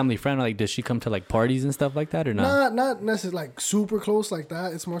that's a family friend. Like, does she come to like parties and stuff like that, or not? Not necessarily like super close like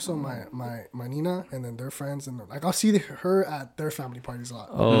that. It's more so my Nina and then their friends, and like I'll see her at their family parties a lot.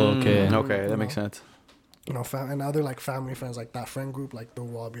 Oh, okay. Okay, that makes sense. You know, and other like family friends, like that friend group, like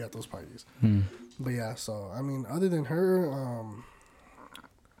they'll all be at those parties. But yeah, so I mean, other than her,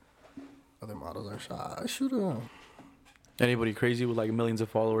 other models I shoot around. Anybody crazy with like millions of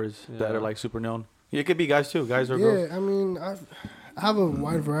followers that are like super known? It could be guys too, guys or girls. Yeah, I mean, I have a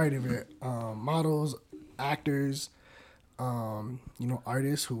wide variety of it. Models, actors, you know,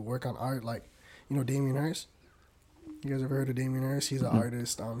 artists who work on art, like, you know, Damien Hirst. You guys ever heard of Damien Hirst? He's an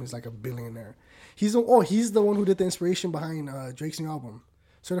artist. He's like a billionaire. He's the one who did the inspiration behind Drake's new album,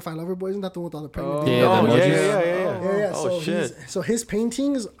 Certified Lover Boy. Isn't that the one with all the pregnant? Yeah. So Oh shit. So his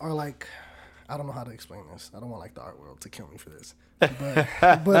paintings are like, I don't know how to explain this. I don't want like the art world to kill me for this,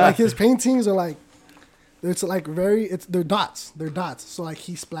 but like his paintings are like. It's like they're dots. They're dots. So like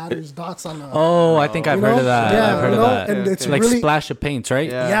he splatters dots on the. Oh, I think I've heard of that. Yeah, I've heard of that. And it's like really, splash of paints, right?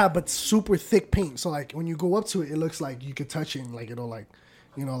 Yeah, but super thick paint. So like when you go up to it, it looks like you could touch it and like it'll like,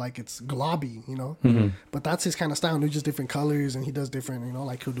 you know, like it's globby, you know. But that's his kind of style. And they're just different colors, and he does different, you know,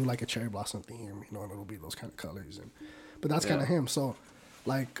 like he'll do like a cherry blossom theme, you know, and it'll be those kind of colors. But that's kind of him. So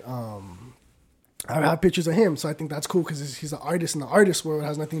like I have pictures of him, so I think that's cool because he's an artist in the artist world. It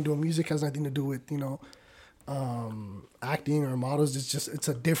has nothing to do with music, has nothing to do with, you know, acting or models. It's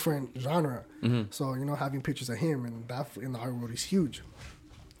a different genre. So, you know, having pictures of him and that in the art world is huge.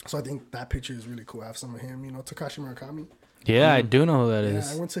 So I think that picture is really cool. I have some of him, you know, Takashi Murakami. Yeah, I do know who that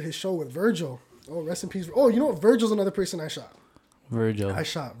is. I went to his show with Virgil. Oh, rest in peace. Oh, you know what? Virgil's another person I shot.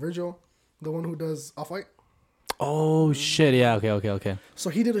 Virgil, the one who does Off-White. Oh shit! Yeah, okay. So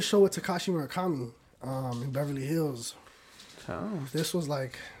he did a show with Takashi Murakami in Beverly Hills. This was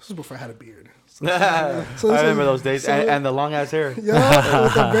before I had a beard. I remember those days, and the long ass hair. Yeah,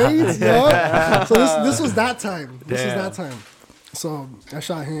 with the braids. Yeah. So this was that time. So I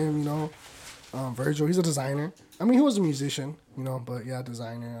shot him. You know, Virgil. He's a designer. I mean, he was a musician. You know, but yeah,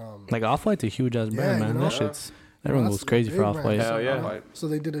 designer. Like Off-White's a huge ass brand, man. You know? That shit's. Everyone goes crazy for Off-White. Hell yeah. So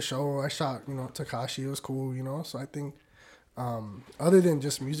they did a show. I shot, you know, Takashi. It was cool, you know. So I think, other than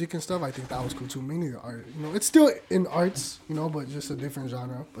just music and stuff, I think that was cool too. Mainly the art, you know. It's still in arts, you know, but just a different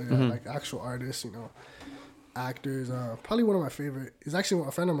genre. But yeah, like actual artists, you know, actors. Probably one of my favorite is actually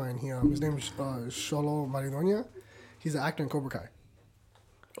a friend of mine. His name is Sholo Maridonia. He's an actor in Cobra Kai.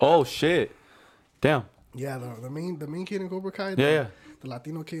 Oh shit! Damn. Yeah, the main kid in Cobra Kai. The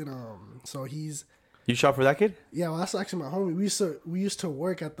Latino kid. So he's. You shot for that kid? Yeah, well, that's actually my homie. We used to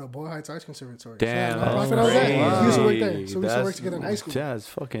work at the Boyle Heights Arts Conservatory. Damn, so we used to work there. So we used to work together in high school. That's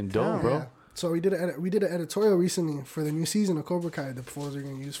fucking dope, bro. Yeah. So we did an editorial recently for the new season of Cobra Kai. The photos we're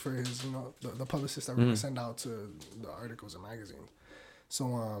gonna use for his, you know, the publicist that we're gonna send out to the articles and magazines.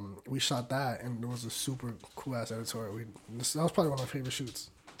 So we shot that, and it was a super cool ass editorial. That was probably one of my favorite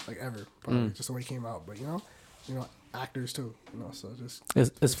shoots, like ever. Probably just the way it came out. But you know. Actors too, you know. So just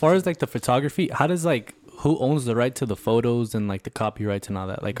as far as like the photography, how does like who owns the right to the photos and like the copyrights and all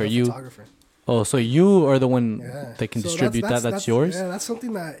that? Like, are you? Photographer. Oh, so you are the one that can distribute that's yours? Yeah, that's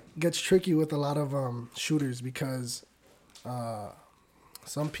something that gets tricky with a lot of shooters because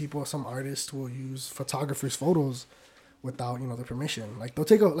some artists will use photographers' photos without, you know, their permission. Like they'll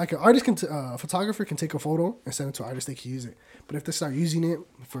take a photographer can take a photo and send it to an artist. They can use it, but if they start using it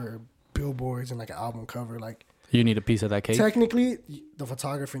for billboards and like an album cover, like. You need a piece of that cake? Technically, the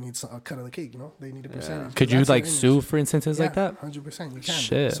photographer needs a cut of the cake, you know? They need a percentage. Yeah. Could you, like, sue for instances like that? 100%. You can.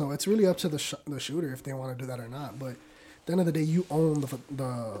 Shit. So it's really up to the shooter if they want to do that or not. But at the end of the day, you own the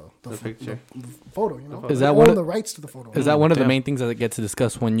picture. The photo, you know? Is that you own the rights to the photo. Is that one of the main things that gets to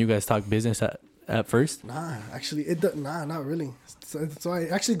discuss when you guys talk business at first? Nah, actually, not really. So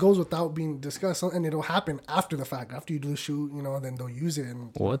it actually goes without being discussed, and it'll happen after the fact. After you do the shoot, you know, then they'll use it. And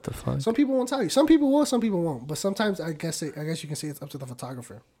what the fuck? Some people won't tell you. Some people will, some people won't. But sometimes I guess you can say it's up to the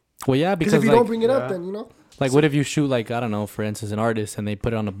photographer. Well, yeah, because if you don't bring it up, then you know. Like, what if you shoot, like, I don't know, for instance, an artist, and they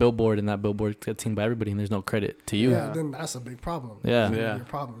put it on a billboard, and that billboard gets seen by everybody, and there's no credit to you? Yeah, then that's a big problem. Yeah, That's a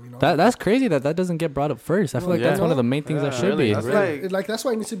problem. You know, that's crazy that doesn't get brought up first. I feel like that's one of the main things that should be. That's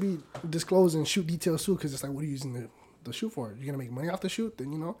why it needs to be disclosed and shoot details too, because it's like, what are you using the shoot for? You're gonna make money off the shoot,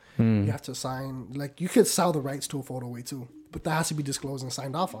 then you know you have to sign. Like, you could sell the rights to a photo away too, but that has to be disclosed and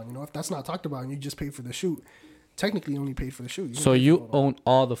signed off on. You know, if that's not talked about and you just paid for the shoot. Technically, you only paid for the shoot. So you own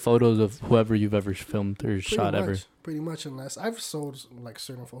all the photos of whoever you've ever filmed or shot ever? Pretty much, unless I've sold like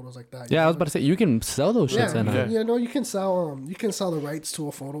certain photos like that. Yeah, I was about to say you can sell those shits. No, you can sell. You can sell the rights to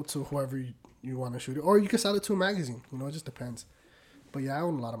a photo to whoever you want to shoot it, or you can sell it to a magazine. You know, it just depends. But yeah, I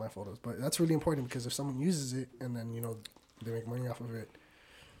own a lot of my photos. But that's really important because if someone uses it and then, you know, they make money off of it.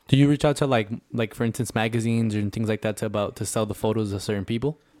 Do you reach out to like for instance magazines and things like that to sell the photos of certain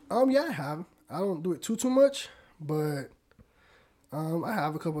people? Yeah, I have. I don't do it too much. But I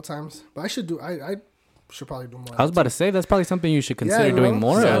have a couple times. But I should probably do more. I was about to say that's probably something you should consider doing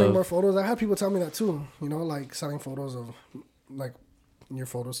more selling of. More photos. I had people tell me that too. You know, like selling photos of like your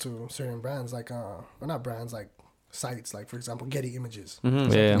photos to certain brands, like or not brands, like sites, like for example Getty Images.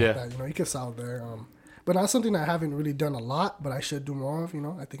 Mm-hmm. Yeah. Like that. You know, you can sell there. But that's something I haven't really done a lot, but I should do more of, you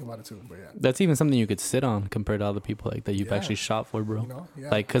know. I think about it too, but yeah. That's even something you could sit on compared to other people like that you've actually shot for, bro. You know?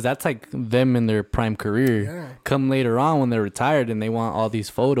 Like, because that's like them in their prime career. Yeah. Come later on when they're retired and they want all these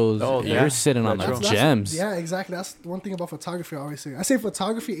photos, you're sitting on like gems. Yeah, exactly. That's one thing about photography I always say. I say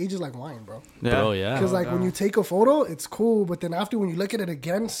photography ages like wine, bro. Yeah. Bro, yeah. Because like when you take a photo, it's cool, but then after when you look at it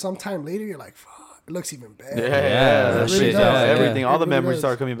again sometime later, you're like, fuck. It looks even better. Yeah, really everything. All the really memories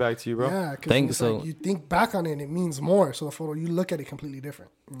start coming back to you, bro. Yeah, because like you think back on it and it means more. So the photo, you look at it completely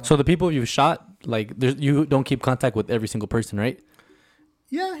different. You know? So the people you've shot, like, you don't keep contact with every single person, right?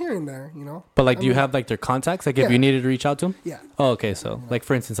 Yeah, here and there, you know. But like, do you have like their contacts? Like, if you needed to reach out to them? Yeah. Oh, okay. So like,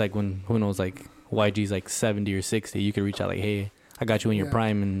 for instance, like when who knows, like YG's like 70 or 60, you could reach out like, hey, I got you in your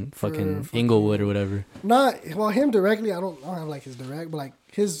prime in fucking Inglewood or whatever. Him directly. I don't have like his direct, but like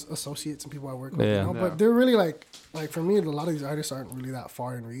his associates and people I work with. Yeah. You know? But they're really like for me, a lot of these artists aren't really that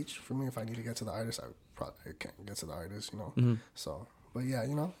far in reach. For me, if I need to get to the artist, I can't get to the artist. You know. Mm-hmm. So, but yeah,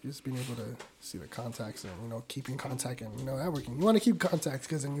 you know, just being able to see the contacts and, you know, keeping contact and, you know, networking. You want to keep contacts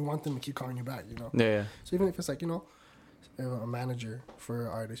because then you want them to keep calling you back. You know. Yeah. So even if it's like, you know, a manager for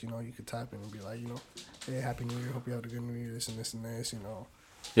an artist, you know, you could tap in and be like, you know, hey, happy New Year, hope you have a good New Year, this and this and this, you know.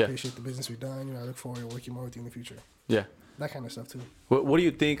 Yeah. Appreciate the business we've done, you know, I look forward to working more with you in the future. Yeah. That kind of stuff too. What do you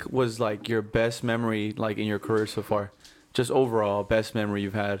think was like your best memory like in your career so far? Just overall, best memory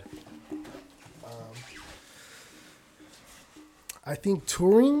you've had. I think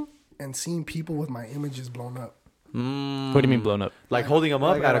touring and seeing people with my images blown up. What do you mean blown up? Like holding them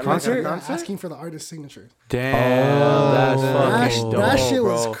up at a concert? Asking for the artist's signature. Damn, that's fucking dope, that shit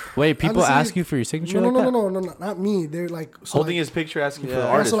bro. was Wait, people ask you for your signature? No, not me. They're like holding his picture, asking for the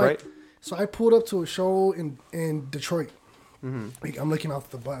artist, right? So I pulled up to a show in Detroit. Like, I'm looking out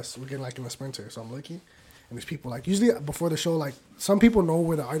the bus. We're getting like in the Sprinter, so I'm looking, and there's people like usually before the show, like some people know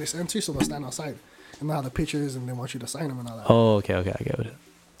where the artist enters, so they'll stand outside and they'll have the pictures and they want you to sign them and all that. Oh, okay, I get it.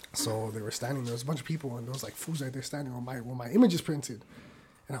 So they were standing. There was a bunch of people, and there was like fools right there standing where my image is printed,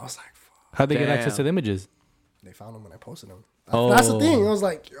 and I was like, fuck. How'd they get access to the images? They found them when I posted them. That's the thing. I was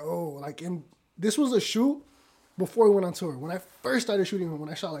like, yo, like, this was a shoot before we went on tour. When I first started shooting, when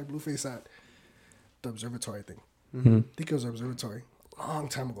I shot like Blueface at the Observatory thing, I think it was Observatory, long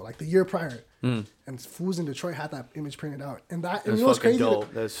time ago, like the year prior. And fools in Detroit had that image printed out, and that and you know what's crazy?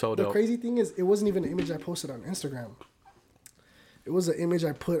 That's so dope. The crazy thing is, it wasn't even an image I posted on Instagram. It was an image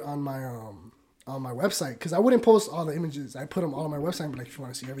I put on my website, because I wouldn't post all the images. I put them all on my website, but like, if you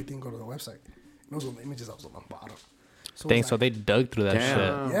want to see everything, go to the website. And those were the images I was on the bottom. So Dang, so they dug through that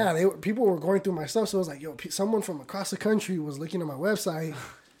shit. Yeah, people were going through my stuff. So it was like, yo, someone from across the country was looking at my website,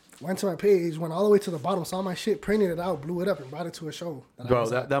 went to my page, went all the way to the bottom, saw my shit, printed it out, blew it up, and brought it to a show. Bro,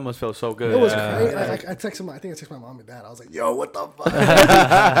 that must feel so good. It was great. I texted I think I texted my mom and dad. I was like, yo, what the fuck?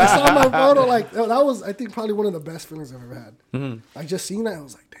 I saw my photo. Like, that was, I think, probably one of the best feelings I've ever had. Like, just seeing that, I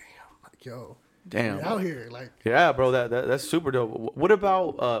was like, damn. Like, yo. Damn. We're out here. Like, yeah, bro, that's super dope. What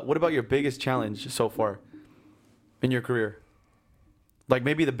about your biggest challenge so far in your career? Like,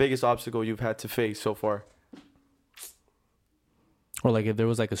 maybe the biggest obstacle you've had to face so far. Or like if there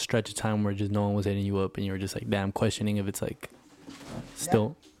was like a stretch of time where just no one was hitting you up and you were just like, damn, questioning if it's like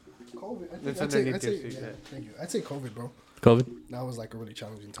still. Yeah. COVID. Thank you. I'd say COVID, bro. COVID? That was like a really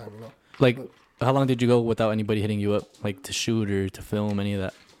challenging time, you know? Like, how long did you go without anybody hitting you up, like to shoot or to film, any of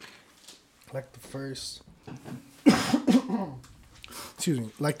that? Like the first... Excuse me.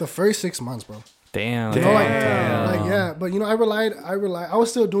 Like the first 6 months, bro. Damn. You know, like, yeah. But, you know, I relied. I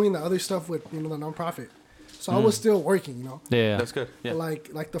was still doing the other stuff with, you know, the nonprofit. So I was still working, you know? Yeah. That's good. Yeah.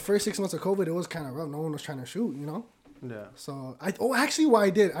 But like the first 6 months of COVID, it was kind of rough. No one was trying to shoot, you know? Yeah. So, actually what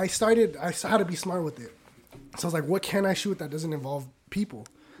I did, I had to be smart with it. So I was like, what can I shoot that doesn't involve people?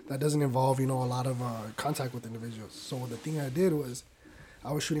 That doesn't involve, you know, a lot of contact with individuals. So the thing I did was,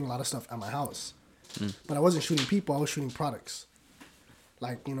 I was shooting a lot of stuff at my house. But I wasn't shooting people, I was shooting products.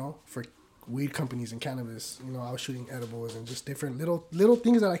 Like, you know, for weed companies and cannabis, you know, I was shooting edibles and just different little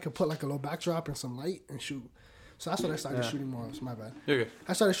things that I could put like a low backdrop and some light and shoot. So that's what I started shooting more of. My bad. You're good.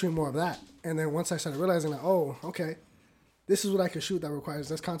 I started shooting more of that. And then once I started realizing that, oh, okay, this is what I can shoot that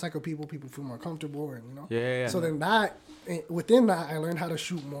requires less contact with people feel more comfortable, and, you know. Yeah. So then within that, I learned how to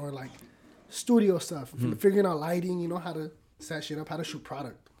shoot more like studio stuff, figuring out lighting, you know, how to set shit up, how to shoot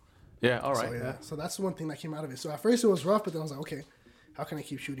product. Yeah, all right. So, so that's one thing that came out of it. So at first it was rough, but then I was like, okay, how can I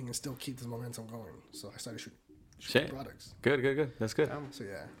keep shooting and still keep this momentum going? So I started shooting products. Good. That's good. So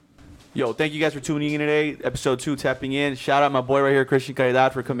yeah. Yo, thank you guys for tuning in today. Episode 2, tapping in. Shout out my boy right here, Cristian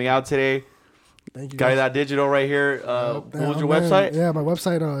Caridad, for coming out today. Thank you. Caridad Digital right here. What was your website? Yeah, my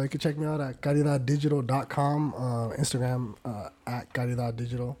website. You can check me out at caridaddigital.com. Instagram at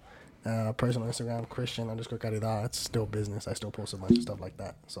caridaddigital. Personal Instagram, Cristian_Caridad. It's still business. I still post a bunch of stuff like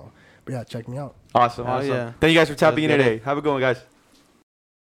that. So, but yeah, check me out. Awesome. Yeah. Thank you guys for tapping in today. Have a good one, guys.